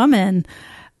to a woman,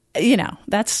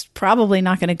 that's probably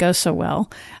not going to go so well,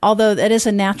 although it is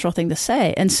a natural thing to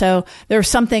say. And so there's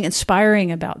something inspiring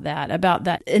about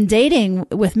that. And dating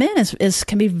with men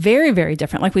can be very, very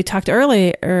different. Like we talked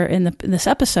earlier in this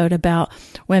episode about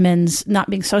women's not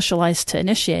being socialized to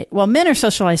initiate. Well, men are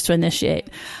socialized to initiate.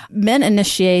 Men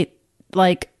initiate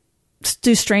like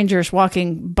two strangers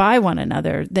walking by one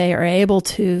another. They are able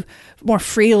to more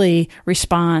freely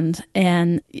respond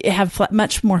and have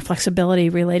much more flexibility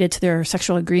related to their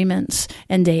sexual agreements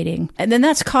in dating. And then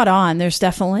that's caught on. There's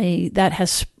definitely, that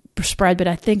has spread, but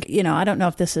I think, I don't know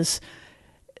if this is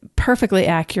perfectly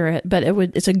accurate, but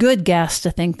it's a good guess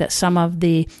to think that some of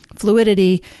the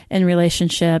fluidity in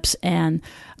relationships and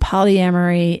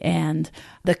polyamory and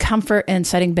the comfort in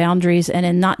setting boundaries and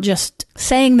in not just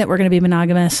saying that we're going to be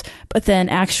monogamous, but then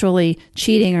actually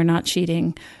cheating or not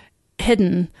cheating,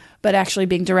 hidden, but actually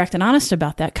being direct and honest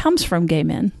about that comes from gay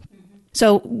men.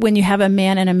 So when you have a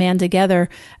man and a man together,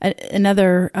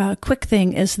 another quick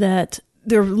thing is that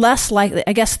they're less likely,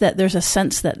 I guess that there's a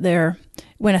sense that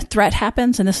when a threat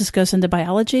happens, and this goes into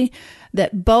biology,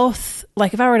 that both,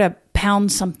 like if I were to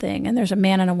pound something and there's a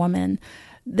man and a woman,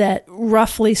 that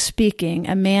roughly speaking,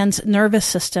 a man's nervous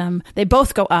system, they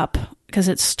both go up because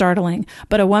it's startling,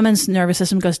 but a woman's nervous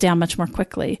system goes down much more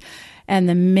quickly. And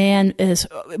the man is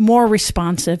more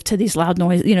responsive to these loud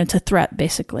noise, to threat,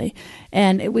 basically.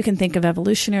 And we can think of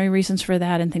evolutionary reasons for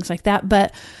that and things like that.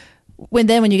 But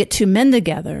when you get two men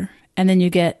together, and then you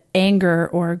get anger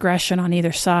or aggression on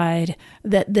either side,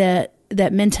 that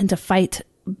men tend to fight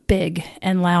big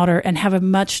and louder and have a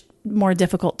much more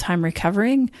difficult time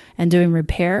recovering and doing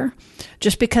repair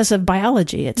just because of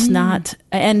biology. It's not,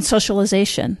 and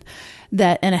socialization,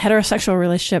 that in a heterosexual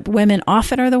relationship, women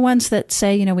often are the ones that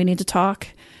say, we need to talk,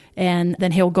 and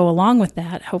then he'll go along with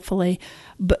that, hopefully.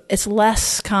 But it's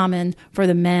less common for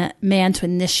the man to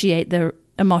initiate the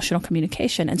emotional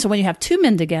communication. And so when you have two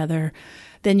men together,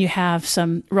 then you have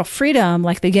some real freedom,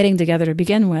 like the getting together to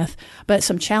begin with, but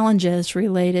some challenges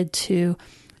related to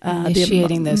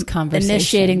initiating those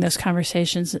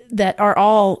conversations that are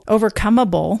all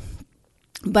overcomable,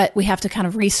 but we have to kind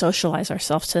of re-socialize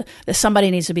ourselves to that. Somebody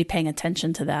needs to be paying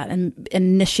attention to that and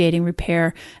initiating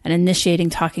repair and initiating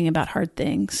talking about hard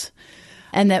things.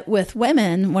 And that with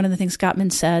women, one of the things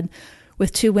Gottman said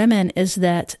with two women is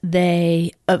that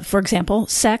they, for example,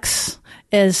 sex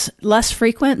is less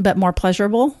frequent but more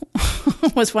pleasurable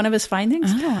was one of his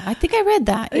findings. Oh, I think I read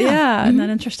that. Yeah. Isn't that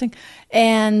interesting?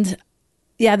 And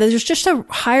yeah, there's just a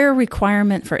higher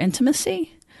requirement for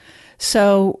intimacy.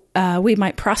 So we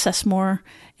might process more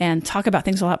and talk about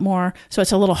things a lot more. So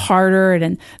it's a little harder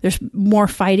and there's more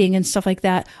fighting and stuff like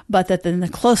that. But that then the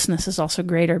closeness is also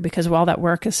greater because all that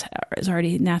work is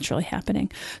already naturally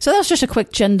happening. So that was just a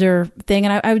quick gender thing.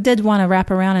 And I did want to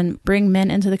wrap around and bring men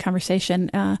into the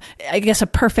conversation. I guess a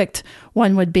perfect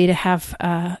one would be to have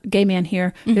a gay man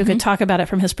here who could talk about it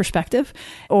from his perspective,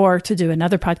 or to do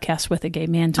another podcast with a gay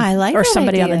man or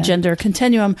somebody on the gender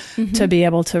continuum to be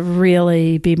able to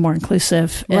really be more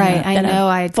inclusive.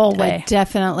 I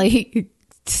definitely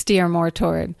steer more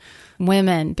toward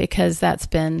women because that's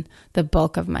been the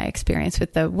bulk of my experience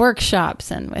with the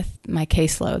workshops and with my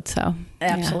caseload. So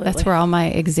absolutely, that's where all my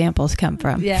examples come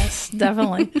from. Yes,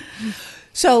 definitely.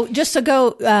 So just to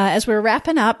go, as we're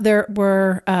wrapping up, there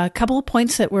were a couple of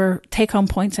points that were take-home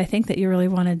points, I think, that you really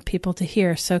wanted people to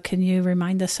hear. So can you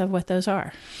remind us of what those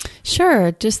are?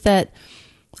 Sure. Just that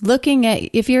looking at,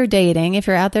 if you're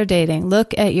out there dating,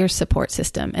 look at your support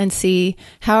system and see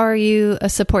how are you a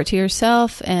support to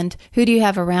yourself and who do you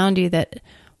have around you that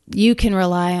you can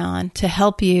rely on to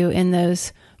help you in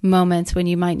those moments when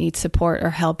you might need support or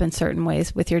help in certain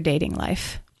ways with your dating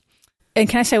life. And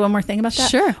can I say one more thing about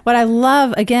that? Sure. What I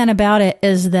love, again, about it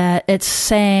is that it's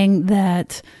saying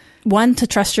that, one, to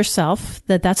trust yourself,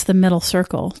 that's the middle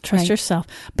circle, trust yourself,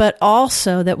 but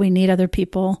also that we need other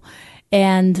people.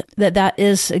 And that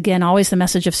is, again, always the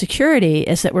message of security,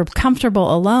 is that we're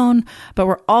comfortable alone, but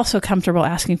we're also comfortable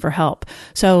asking for help.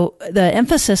 So the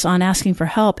emphasis on asking for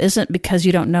help isn't because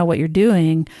you don't know what you're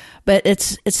doing, but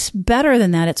it's better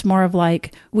than that. It's more of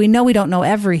like, we know we don't know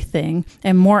everything,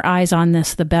 and more eyes on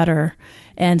this, the better.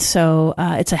 And so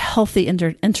it's a healthy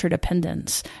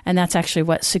interdependence. And that's actually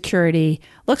what security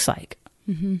looks like.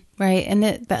 Mm-hmm. Right. And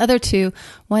the other two,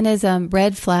 one is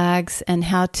red flags, and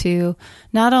how to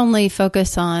not only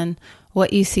focus on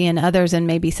what you see in others and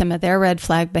maybe some of their red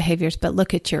flag behaviors, but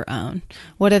look at your own.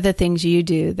 What are the things you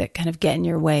do that kind of get in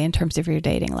your way in terms of your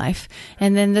dating life?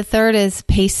 And then the third is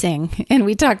pacing. And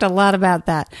we talked a lot about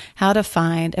that, how to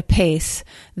find a pace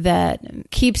that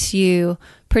keeps you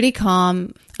pretty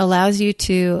calm, allows you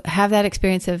to have that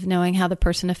experience of knowing how the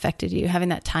person affected you, having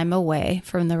that time away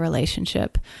from the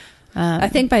relationship. I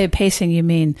think by pacing, you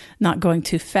mean not going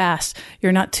too fast.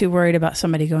 You're not too worried about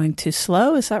somebody going too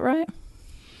slow. Is that right?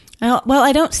 Well,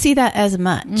 I don't see that as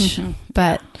much,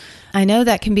 but I know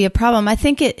that can be a problem. I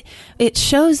think it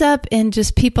shows up in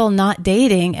just people not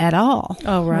dating at all.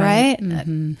 Oh, right.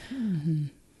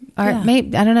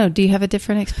 Maybe, I don't know. Do you have a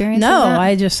different experience? No,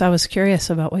 I was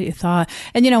curious about what you thought.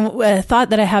 And, a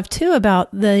thought that I have too about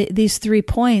these 3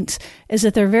 points is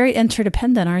that they're very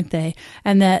interdependent, aren't they?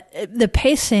 And that the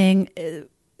pacing,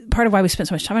 part of why we spent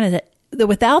so much time on it, that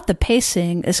without the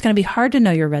pacing, it's going to be hard to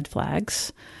know your red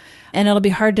flags. And it'll be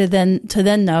hard to then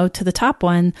know, to the top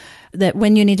one, that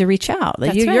when you need to reach out,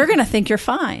 that you're going to think you're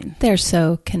fine. They're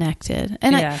so connected.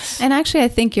 And yes. Actually, I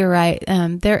think you're right.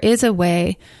 There is a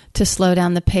way to slow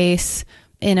down the pace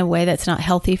in a way that's not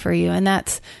healthy for you. And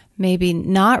that's maybe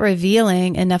not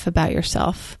revealing enough about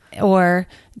yourself, or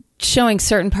showing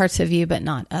certain parts of you, but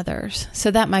not others. So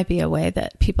that might be a way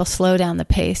that people slow down the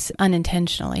pace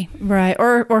unintentionally. Right.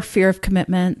 Or fear of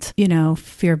commitment,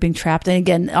 fear of being trapped. And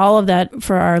again, all of that,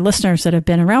 for our listeners that have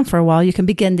been around for a while, you can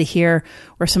begin to hear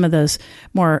where some of those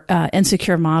more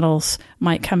insecure models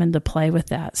might come into play with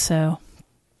that. So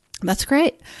that's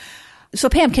great. So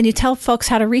Pam, can you tell folks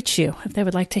how to reach you if they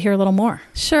would like to hear a little more?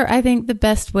 Sure. I think the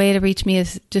best way to reach me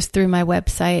is just through my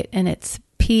website, and it's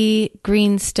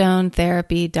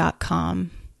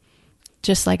pgreenstonetherapy.com,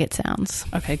 just like it sounds.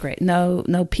 Okay, great. No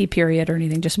P period or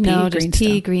anything, just P. No, just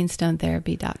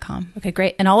pgreenstonetherapy.com. Okay,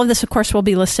 great. And all of this, of course, will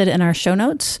be listed in our show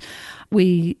notes.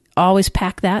 We always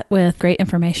pack that with great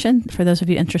information for those of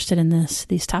you interested in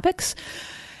these topics.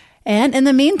 And in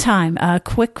the meantime, a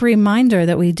quick reminder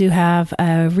that we do have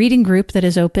a reading group that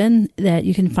is open that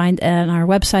you can find on our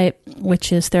website,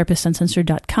 which is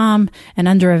therapistsuncensored.com. And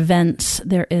under events,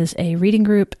 there is a reading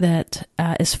group that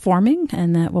is forming,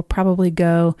 and that will probably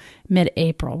go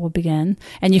mid-April. We'll begin.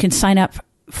 And you can sign up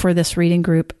for this reading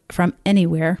group from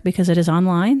anywhere because it is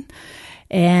online.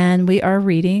 And we are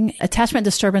reading Attachment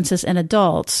Disturbances in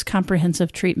Adults,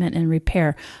 Comprehensive Treatment and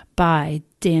Repair by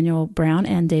Daniel Brown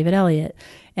and David Elliott.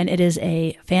 And it is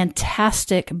a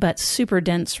fantastic but super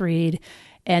dense read.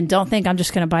 And don't think I'm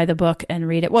just going to buy the book and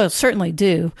read it. Well, certainly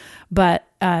do, but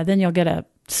then you'll get a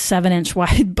 7-inch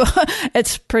wide book.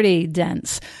 It's pretty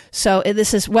dense. So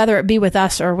this is, whether it be with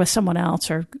us or with someone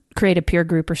else, or create a peer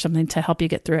group or something to help you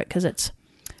get through it, because it's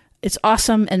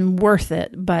awesome and worth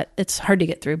it, but it's hard to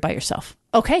get through by yourself.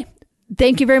 Okay.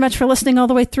 Thank you very much for listening all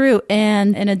the way through.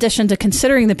 And in addition to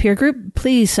considering the peer group,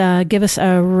 please give us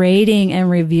a rating and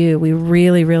review. We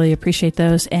really, really appreciate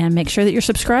those. And make sure that you're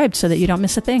subscribed so that you don't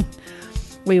miss a thing.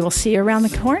 We will see you around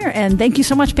the corner. And thank you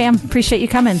so much, Pam. Appreciate you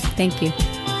coming. Thank you.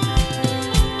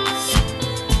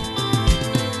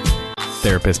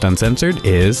 Therapist Uncensored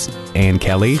is Ann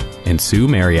Kelly and Sue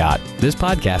Marriott. This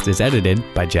podcast is edited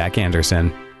by Jack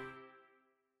Anderson.